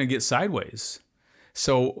you're going to get sideways.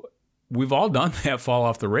 So we've all done that, fall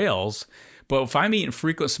off the rails. But if I'm eating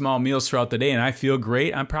frequent small meals throughout the day and I feel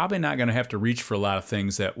great, I'm probably not going to have to reach for a lot of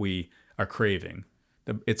things that we are craving.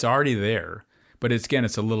 It's already there. But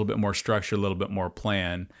it's a little bit more structure, a little bit more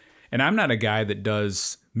plan. And I'm not a guy that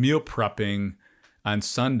does meal prepping on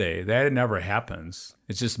Sunday. That never happens.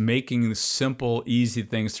 It's just making simple, easy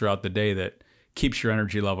things throughout the day that keeps your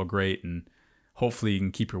energy level great, and hopefully you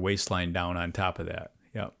can keep your waistline down on top of that.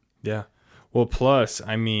 Yep. Yeah. Well, plus,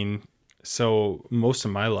 so most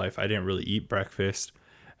of my life I didn't really eat breakfast,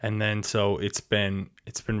 and then so it's been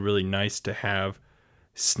really nice to have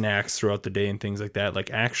snacks throughout the day and things like that.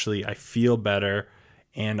 Like, actually, I feel better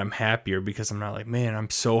and I'm happier because I'm not like, man, I'm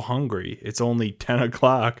so hungry. It's only 10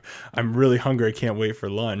 o'clock. I'm really hungry. I can't wait for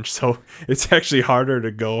lunch. So it's actually harder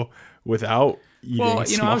to go without eating. Well,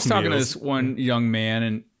 I was talking to this one young man,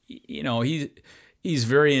 and he's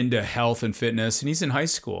very into health and fitness, and he's in high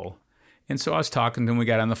school. And so I was talking to him. We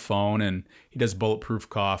got on the phone, and he does Bulletproof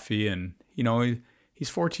Coffee, and he's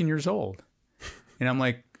 14 years old. And I'm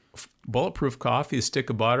like, Bulletproof Coffee, a stick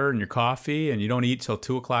of butter in your coffee, and you don't eat till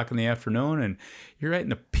 2 o'clock in the afternoon, and you're right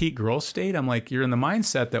in a peak growth state. I'm like, you're in the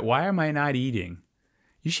mindset that why am I not eating?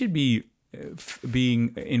 You should be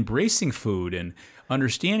embracing food and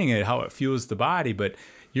understanding it, how it fuels the body, but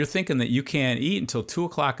you're thinking that you can't eat until 2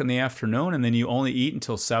 o'clock in the afternoon, and then you only eat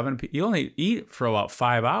until 7. You only eat for about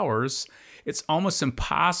 5 hours. It's almost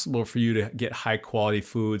impossible for you to get high quality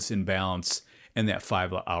foods in balance in that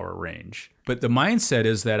 5-hour range. But the mindset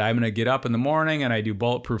is that I'm going to get up in the morning and I do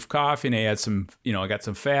Bulletproof Coffee, and I add some, I got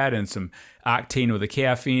some fat and some octane with the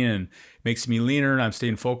caffeine, and makes me leaner and I'm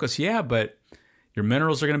staying focused. Yeah, but your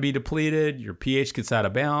minerals are going to be depleted. Your pH gets out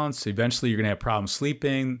of balance. Eventually you're going to have problems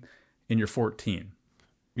sleeping, and you're 14.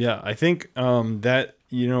 Yeah, I think that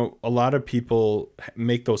a lot of people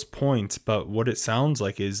make those points, but what it sounds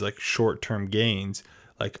like is like short-term gains.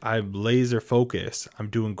 Like, I'm laser focused. I'm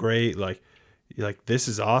doing great. Like this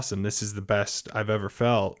is awesome. This is the best I've ever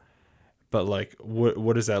felt. But like,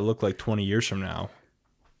 what does that look like 20 years from now?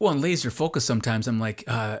 Well, in laser focus, sometimes I'm like,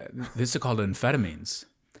 this is called amphetamines.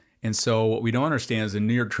 And so what we don't understand is the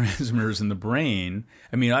neurotransmitters in the brain.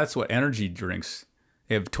 I mean, that's what energy drinks.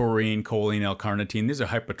 They have taurine, choline, L-carnitine. These are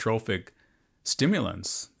hypertrophic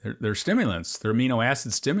stimulants. They're stimulants. They're amino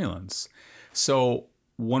acid stimulants. So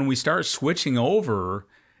when we start switching over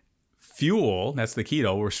fuel, that's the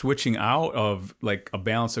keto, we're switching out of like a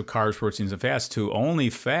balance of carbs, proteins, and fats to only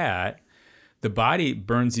fat. The body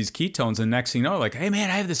burns these ketones, and next thing you know, like, hey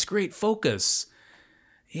man, I have this great focus.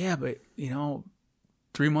 Yeah, but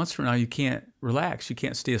 3 months from now, you can't relax. You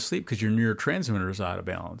can't stay asleep because your neurotransmitters are out of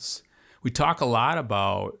balance. We talk a lot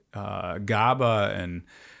about GABA and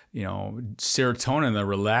serotonin, the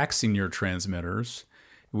relaxing neurotransmitters.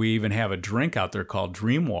 We even have a drink out there called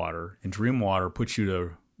Dream Water, and Dream Water puts you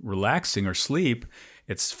to relaxing or sleep.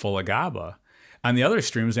 It's full of GABA. On the other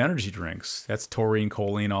extreme is energy drinks. That's taurine,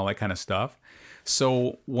 choline, all that kind of stuff.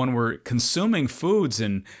 So when we're consuming foods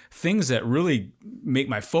and things that really make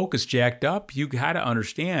my focus jacked up, you got to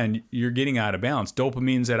understand you're getting out of balance.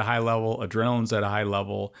 Dopamine's at a high level, adrenaline's at a high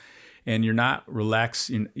level, and you're not relaxed.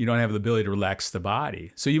 You don't have the ability to relax the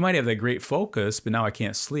body. So you might have that great focus, but now I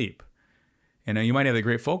can't sleep. And you might have the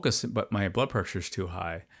great focus, but my blood pressure is too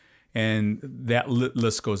high. And that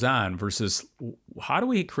list goes on, versus how do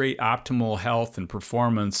we create optimal health and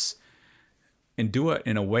performance and do it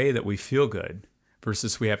in a way that we feel good,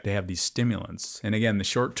 versus we have to have these stimulants. And again, the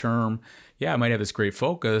short term, I might have this great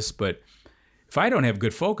focus, but if I don't have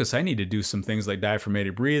good focus, I need to do some things like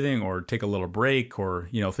diaphragmatic breathing or take a little break or,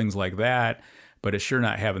 things like that. But it's sure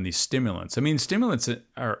not having these stimulants. I mean, stimulants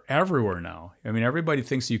are everywhere now. I mean, everybody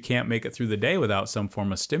thinks you can't make it through the day without some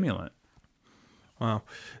form of stimulant. Wow.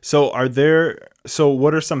 So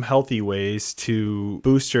what are some healthy ways to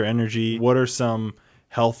boost your energy? What are some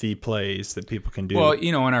healthy plays that people can do? Well,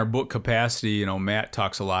 in our book Capacity, Matt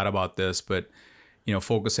talks a lot about this, but,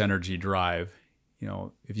 focus, energy, drive.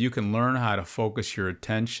 If you can learn how to focus your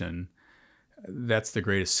attention, that's the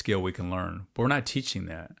greatest skill we can learn. But we're not teaching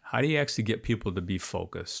that. How do you actually get people to be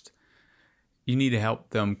focused? You need to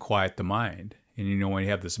help them quiet the mind. And when you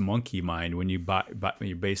have this monkey mind, when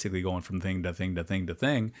you're basically going from thing to thing to thing to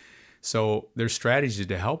thing. So there's strategies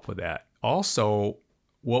to help with that. Also,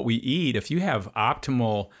 what we eat, if you have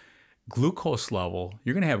optimal glucose level,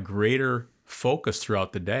 you're going to have greater focus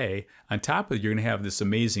throughout the day. On top of it, you're going to have this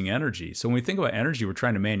amazing energy. So when we think about energy, we're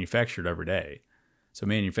trying to manufacture it every day. So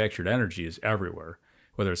manufactured energy is everywhere,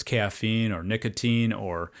 whether it's caffeine or nicotine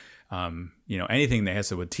or anything that has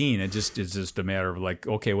to do with teen. It's just a matter of like,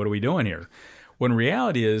 okay, what are we doing here? When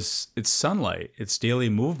reality is, it's sunlight, it's daily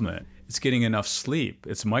movement, it's getting enough sleep,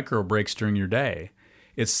 it's micro breaks during your day,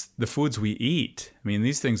 it's the foods we eat. I mean,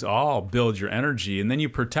 these things all build your energy, and then you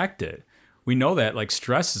protect it. We know that like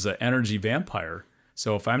stress is an energy vampire.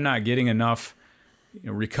 So if I'm not getting enough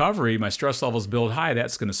recovery, my stress levels build high,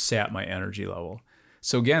 that's going to sap my energy level.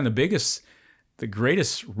 So again, the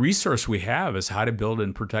greatest resource we have is how to build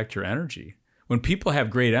and protect your energy. When people have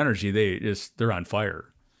great energy, they're on fire.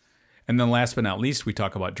 And then last but not least, we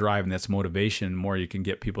talk about drive, and that's motivation. More you can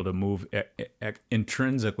get people to move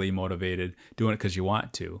intrinsically motivated, doing it because you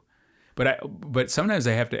want to. But sometimes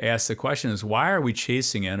I have to ask the question is, why are we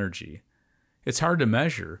chasing energy? It's hard to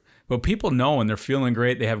measure. But people know when they're feeling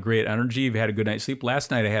great, they have great energy, you've had a good night's sleep.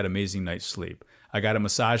 Last night I had an amazing night's sleep. I got a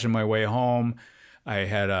massage on my way home. I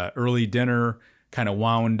had an early dinner, kind of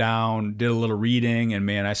wound down, did a little reading, and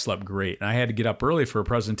man, I slept great. And I had to get up early for a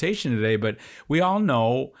presentation today, but we all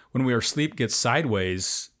know when our sleep gets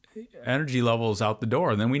sideways, energy levels out the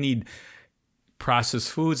door. And then we need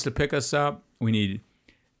processed foods to pick us up. We need,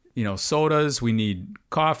 sodas, we need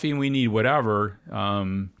coffee, and we need whatever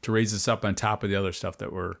to raise us up on top of the other stuff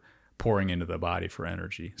that we're pouring into the body for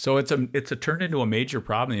energy. So it's turned into a major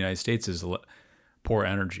problem in the United States is poor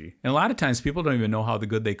energy. And a lot of times people don't even know how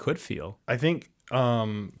good they could feel. I think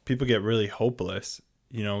people get really hopeless.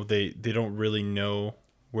 They don't really know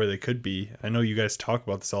where they could be. I know you guys talk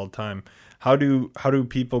about this all the time. How do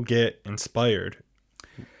people get inspired?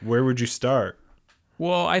 Where would you start?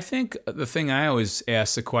 Well, I think the thing I always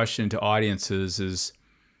ask the question to audiences is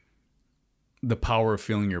the power of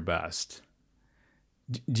feeling your best.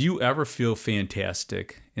 Do you ever feel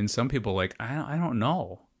fantastic? And some people are like, I don't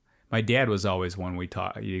know. My dad was always one we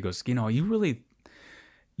talk. He goes, you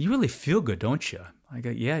really feel good, don't you? I go,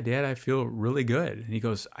 yeah, Dad, I feel really good. And he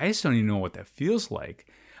goes, I just don't even know what that feels like.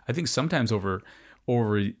 I think sometimes over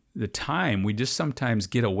over the time, we just sometimes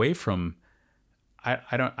get away from,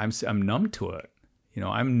 I'm numb to it.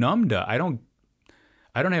 I'm numb to, I don't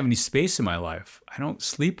have any space in my life. I don't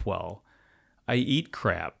sleep well. I eat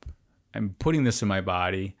crap. I'm putting this in my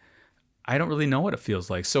body. I don't really know what it feels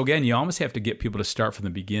like. So again, you almost have to get people to start from the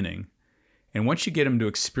beginning. And once you get them to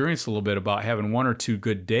experience a little bit about having 1 or 2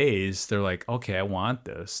 good days, they're like, okay, I want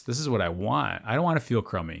this. This is what I want. I don't want to feel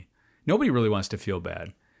crummy. Nobody really wants to feel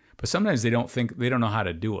bad. But sometimes they don't know how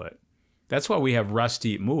to do it. That's why we have rest,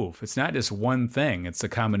 eat, move. It's not just one thing. It's a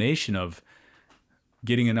combination of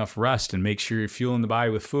getting enough rest and make sure you're fueling the body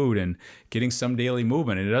with food and getting some daily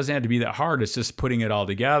movement. And it doesn't have to be that hard. It's just putting it all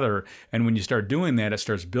together. And when you start doing that, it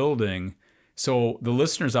starts building. So the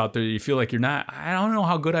listeners out there, you feel like I don't know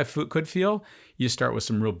how good I could feel. You start with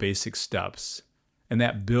some real basic steps. And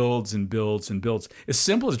that builds and builds and builds. As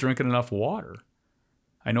simple as drinking enough water.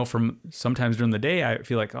 I know from sometimes during the day, I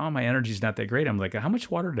feel like, my energy's not that great. I'm like, how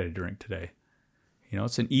much water did I drink today?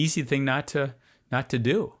 It's an easy thing not to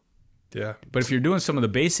do. Yeah. But if you're doing some of the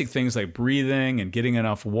basic things like breathing and getting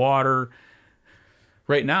enough water,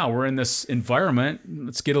 right now we're in this environment.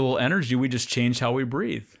 Let's get a little energy. We just change how we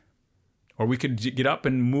breathe. Or we could get up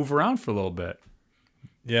and move around for a little bit.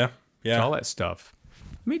 Yeah. Yeah. All that stuff.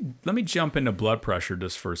 Let me jump into blood pressure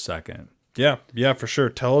just for a second. Yeah, for sure.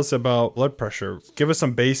 Tell us about blood pressure. Give us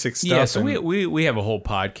some basic stuff. Yeah, so we have a whole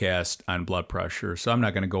podcast on blood pressure, so I'm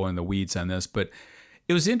not going to go in the weeds on this, but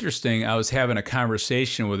it was interesting. I was having a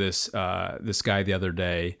conversation with this guy the other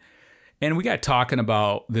day, and we got talking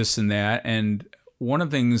about this and that, and one of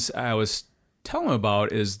the things I was telling him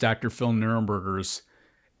about is Dr. Phil Nierenberger's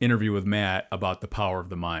interview with Matt about the power of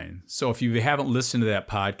the mind. So if you haven't listened to that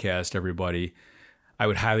podcast, everybody, I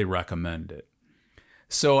would highly recommend it.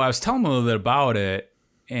 So I was telling him a little bit about it,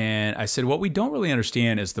 and I said, what we don't really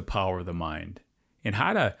understand is the power of the mind and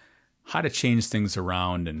how to change things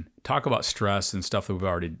around and talk about stress and stuff that we've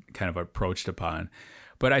already kind of approached upon.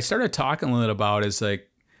 But I started talking a little about is like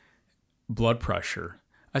blood pressure.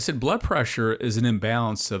 I said blood pressure is an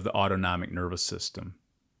imbalance of the autonomic nervous system.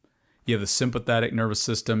 You have the sympathetic nervous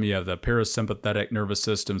system, you have the parasympathetic nervous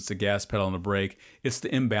system, it's the gas pedal and the brake. It's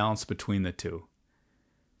the imbalance between the two.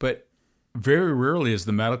 But very rarely is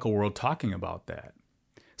the medical world talking about that.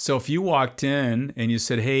 So if you walked in and you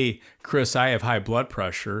said, hey, Chris, I have high blood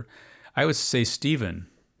pressure, I would say, Stephen,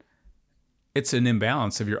 it's an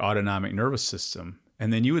imbalance of your autonomic nervous system.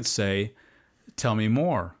 And then you would say, tell me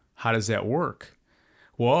more. How does that work?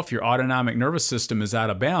 Well, if your autonomic nervous system is out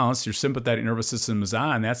of balance, your sympathetic nervous system is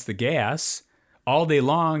on, that's the gas. All day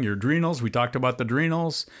long, your adrenals, we talked about the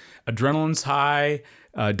adrenals, adrenaline's high,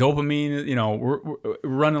 dopamine, we're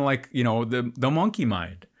running like, the monkey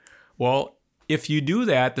mind. Well, if you do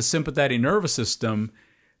that, the sympathetic nervous system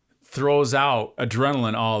throws out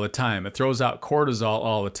adrenaline all the time. It throws out cortisol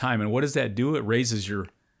all the time. And what does that do? It raises your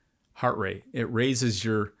heart rate. It raises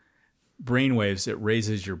your brain waves. It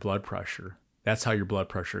raises your blood pressure. That's how your blood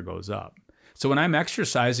pressure goes up. So when I'm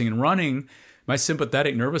exercising and running, my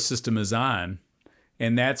sympathetic nervous system is on,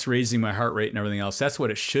 and that's raising my heart rate and everything else. That's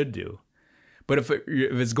what it should do. But if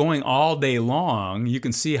it's going all day long, you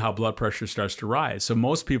can see how blood pressure starts to rise. So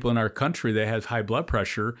most people in our country that have high blood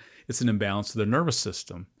pressure, it's an imbalance of their nervous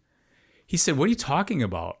system. He said, what are you talking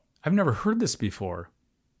about? I've never heard this before.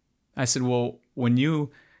 I said, well, when what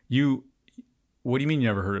do you mean you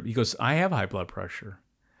never heard it? He goes, I have high blood pressure.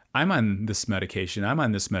 I'm on this medication.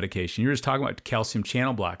 You're just talking about calcium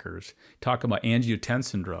channel blockers, talking about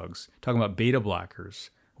angiotensin drugs, talking about beta blockers.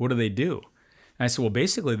 What do they do? And I said, well,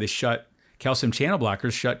 basically calcium channel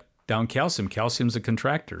blockers shut down calcium. Calcium's a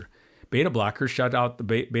contractor. Beta blockers shut out the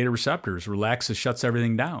beta receptors. Relaxes shuts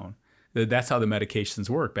everything down. That's how the medications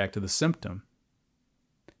work, back to the symptom.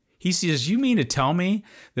 He says, you mean to tell me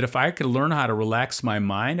that if I could learn how to relax my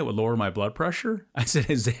mind, it would lower my blood pressure? I said,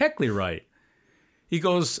 exactly right. He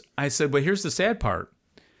goes, I said, but here's the sad part.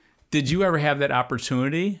 Did you ever have that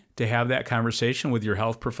opportunity to have that conversation with your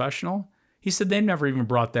health professional? He said, they never even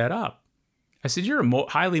brought that up. I said, you're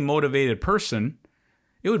a highly motivated person.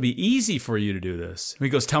 It would be easy for you to do this. And he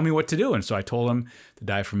goes, tell me what to do. And so I told him the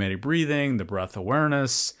diaphragmatic breathing, the breath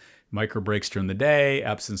awareness, micro breaks during the day,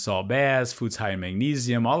 Epsom salt baths, foods high in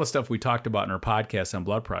magnesium, all the stuff we talked about in our podcast on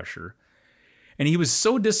blood pressure. And he was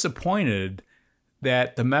so disappointed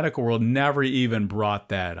that the medical world never even brought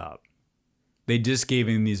that up. They just gave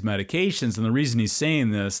him these medications. And the reason he's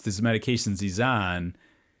saying this, these medications he's on,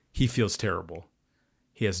 he feels terrible.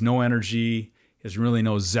 He has no energy. He has really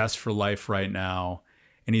no zest for life right now.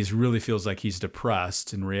 And he really feels like he's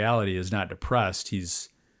depressed. In reality, he's not depressed. He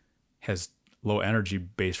has low energy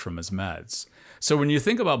based from his meds. So when you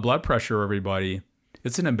think about blood pressure, everybody,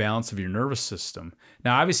 It's an imbalance of your nervous system.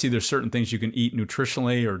 Now, obviously, there's certain things you can eat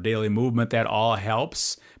nutritionally or daily movement. That all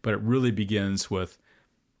helps, but it really begins with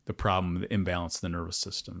the problem, the imbalance of the nervous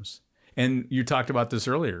systems. And you talked about this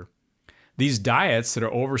earlier. These diets that are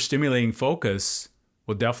overstimulating focus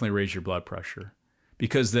will definitely raise your blood pressure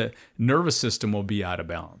because the nervous system will be out of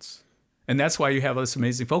balance. And that's why you have this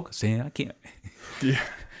amazing focus. I can't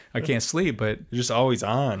sleep, but You're just always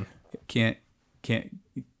on. can't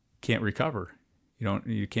recover.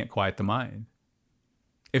 You can't quiet the mind.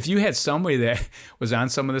 If you had somebody that was on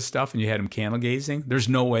some of this stuff and you had them candle gazing, there's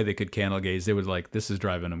no way they could candle gaze. They would this is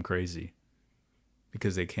driving them crazy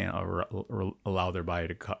because they can't allow their body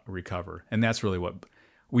to recover. And that's really what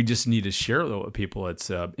we just need to share with people. It's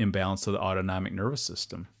imbalance of the autonomic nervous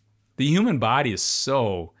system. The human body is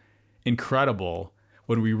so incredible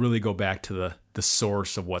when we really go back to the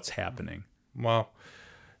source of what's happening. Wow.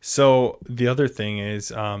 So the other thing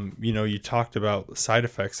is, you talked about side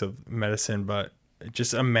effects of medicine, but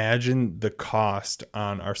just imagine the cost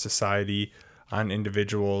on our society, on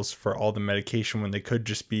individuals for all the medication when they could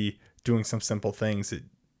just be doing some simple things that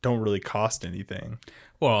don't really cost anything.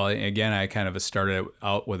 Well, again, I kind of started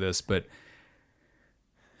out with this, but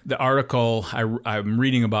the article I'm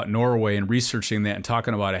reading about Norway and researching that and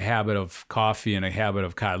talking about a habit of coffee and a habit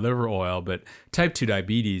of cod liver oil, but type 2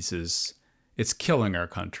 diabetes it's killing our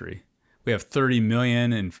country. We have 30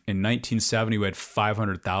 million. In 1970, we had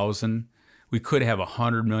 500,000. We could have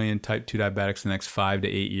 100 million type 2 diabetics in the next 5 to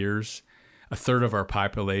 8 years. A third of our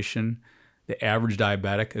population. The average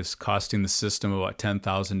diabetic is costing the system about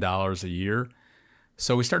 $10,000 a year.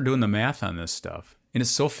 So we start doing the math on this stuff, and it's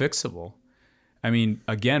so fixable. I mean,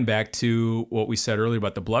 again, back to what we said earlier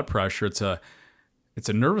about the blood pressure, it's a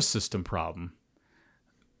nervous system problem.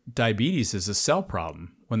 Diabetes is a cell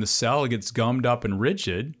problem. When the cell gets gummed up and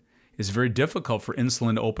rigid, it's very difficult for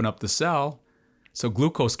insulin to open up the cell. So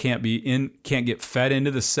glucose can't get fed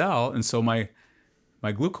into the cell, and so my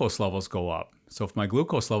glucose levels go up. So if my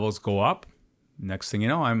glucose levels go up, next thing you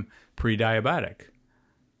know, I'm pre-diabetic.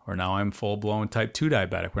 Or now I'm full-blown type 2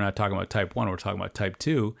 diabetic. We're not talking about type 1, we're talking about type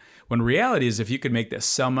 2. When reality is if you could make that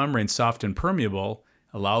cell membrane soft and permeable,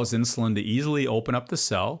 allows insulin to easily open up the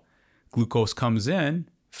cell, glucose comes in,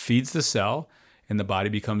 feeds the cell, and the body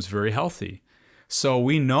becomes very healthy. So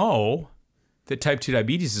we know that type 2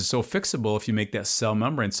 diabetes is so fixable if you make that cell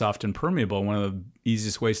membrane soft and permeable. One of the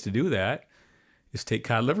easiest ways to do that is take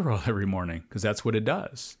cod liver oil every morning because that's what it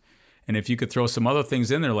does. And if you could throw some other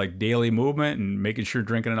things in there like daily movement and making sure you're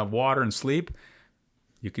drinking enough water and sleep,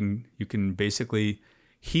 you can basically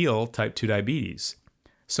heal type 2 diabetes.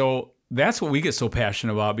 So that's what we get so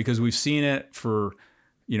passionate about because we've seen it for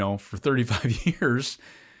 35 years,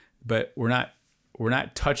 but we're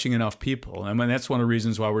not touching enough people. I mean, that's one of the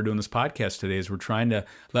reasons why we're doing this podcast today is we're trying to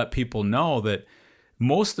let people know that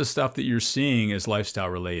most of the stuff that you're seeing is lifestyle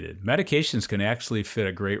related. Medications can actually fit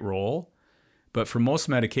a great role, but for most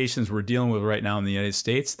medications we're dealing with right now in the United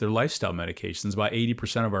States, they're lifestyle medications. About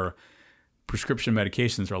 80% of our prescription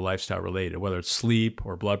medications are lifestyle related, whether it's sleep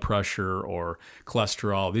or blood pressure or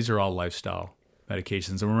cholesterol. These are all lifestyle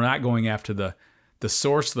medications. And we're not going after the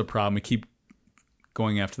source of the problem. We keep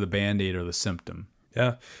going after the Band-Aid or the symptom.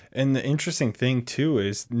 Yeah. And the interesting thing too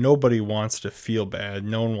is nobody wants to feel bad.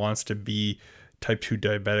 No one wants to be type 2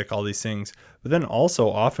 diabetic, all these things. But then also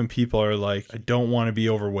often people are like, I don't want to be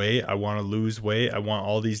overweight. I want to lose weight. I want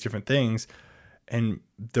all these different things. And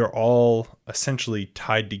they're all essentially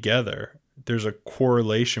tied together. There's a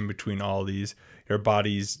correlation between all these. Your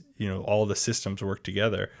body's, all the systems work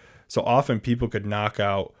together. So often people could knock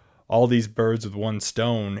out all these birds with one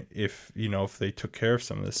stone if they took care of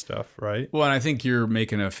some of this stuff, right? Well, and I think you're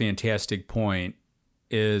making a fantastic point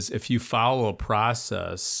is if you follow a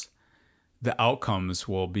process, the outcomes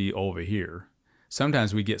will be over here.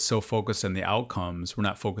 Sometimes we get so focused on the outcomes, we're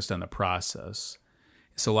not focused on the process.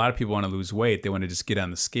 So a lot of people want to lose weight. They want to just get on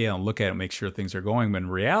the scale and look at it and make sure things are going. But in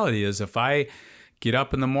reality is if I get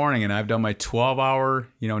up in the morning and I've done my 12-hour,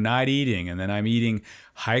 not eating, and then I'm eating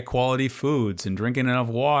high-quality foods and drinking enough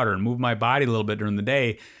water and move my body a little bit during the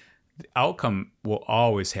day, the outcome will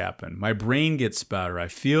always happen. My brain gets better. I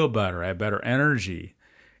feel better. I have better energy.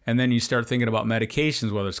 And then you start thinking about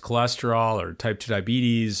medications, whether it's cholesterol or type 2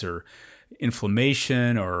 diabetes or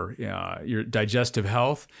inflammation or your digestive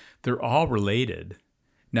health. They're all related.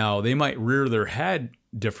 Now, they might rear their head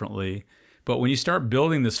differently, but when you start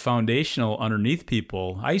building this foundational underneath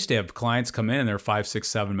people, I used to have clients come in and they're 5, 6,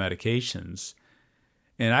 7 medications.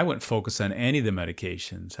 And I wouldn't focus on any of the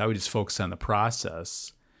medications. I would just focus on the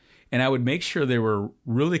process. And I would make sure they were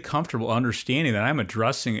really comfortable understanding that I'm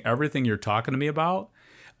addressing everything you're talking to me about.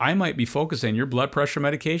 I might be focusing your blood pressure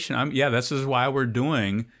medication. This is why we're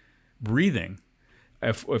doing breathing.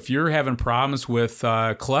 If you're having problems with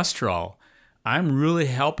cholesterol, I'm really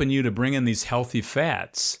helping you to bring in these healthy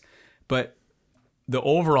fats. But the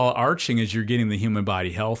overall arching is you're getting the human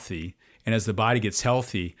body healthy. And as the body gets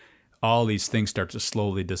healthy, all these things start to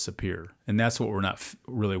slowly disappear. And that's what we're not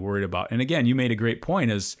really worried about. And again, you made a great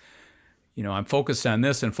point is, I'm focused on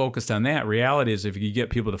this and focused on that. Reality is if you get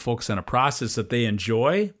people to focus on a process that they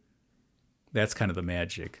enjoy, that's kind of the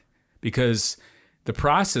magic. Because the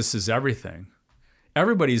process is everything.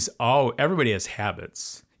 Everybody has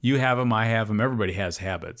habits. You have them, I have them, everybody has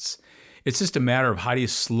habits. It's just a matter of how do you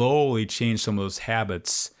slowly change some of those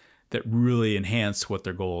habits that really enhance what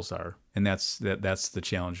their goals are. And that's the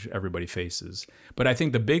challenge everybody faces. But I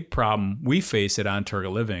think the big problem we face at On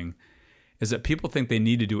Target Living is that people think they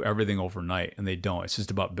need to do everything overnight, and they don't. It's just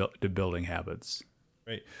about building habits.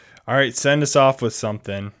 Great. All right, send us off with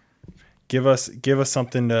something. Give us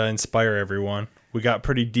something to inspire everyone. We got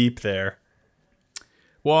pretty deep there.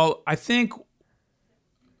 Well, I think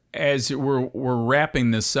as we're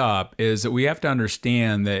wrapping this up is that we have to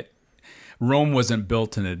understand that Rome wasn't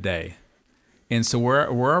built in a day. And so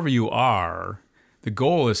wherever you are, the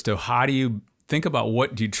goal is to how do you think about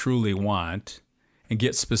what do you truly want and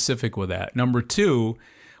get specific with that. Number 2,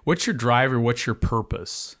 what's your driver? What's your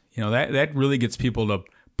purpose? That really gets people to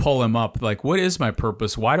pull them up. Like, what is my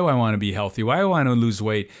purpose? Why do I want to be healthy? Why do I want to lose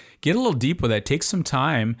weight? Get a little deep with that. Take some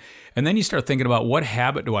time. And then you start thinking about what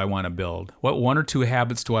habit do I want to build? What 1 or 2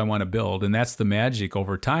 habits do I want to build? And that's the magic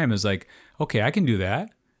over time is like, okay, I can do that.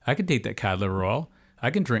 I can take that cod liver oil.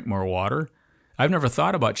 I can drink more water. I've never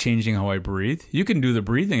thought about changing how I breathe. You can do the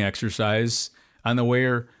breathing exercise on the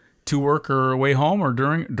way to work or way home or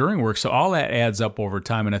during work. So all that adds up over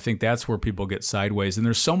time. And I think that's where people get sideways. And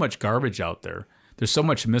there's so much garbage out there. There's so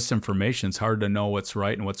much misinformation. It's hard to know what's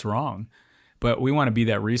right and what's wrong. But we want to be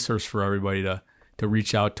that resource for everybody to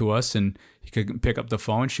reach out to us. And you can pick up the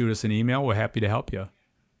phone, shoot us an email. We're happy to help you.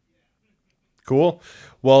 Cool.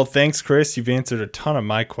 Well, thanks, Chris. You've answered a ton of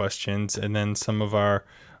my questions and then some of our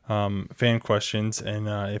fan questions. And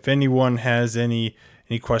if anyone has any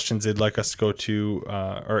questions they'd like us to go to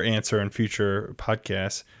or answer in future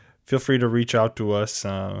podcasts, feel free to reach out to us.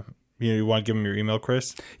 You want to give them your email,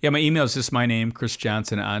 Chris? Yeah, my email is just my name, Chris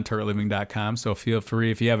Johnson at ontargetliving.com. So feel free,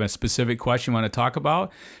 if you have a specific question you want to talk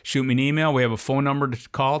about, shoot me an email. We have a phone number to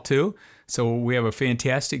call too. So we have a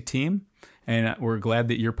fantastic team, and we're glad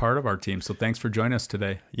that you're part of our team. So thanks for joining us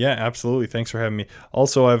today. Yeah, absolutely. Thanks for having me.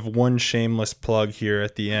 Also, I have one shameless plug here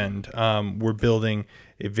at the end. We're building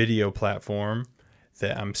a video platform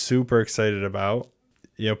that I'm super excited about.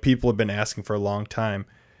 People have been asking for a long time.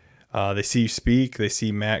 They see you speak, they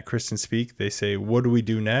see Matt Kristen speak, they say, what do we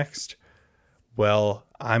do next? Well,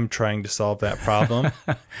 I'm trying to solve that problem.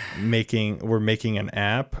 We're making an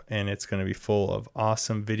app, and it's going to be full of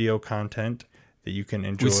awesome video content that you can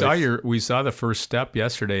enjoy. We saw the first step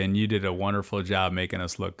yesterday, and you did a wonderful job making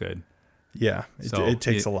us look good. Yeah, it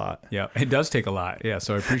takes a lot. Yeah, it does take a lot. Yeah,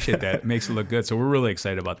 so I appreciate that. It makes it look good. So we're really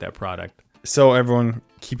excited about that product. So everyone,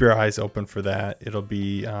 keep your eyes open for that. It'll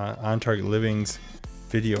be On Target Living's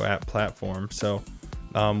video app platform. So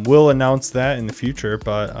we'll announce that in the future.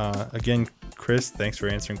 But again, Chris, thanks for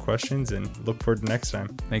answering questions, and look forward to next time.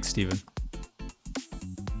 Thanks, Stephen.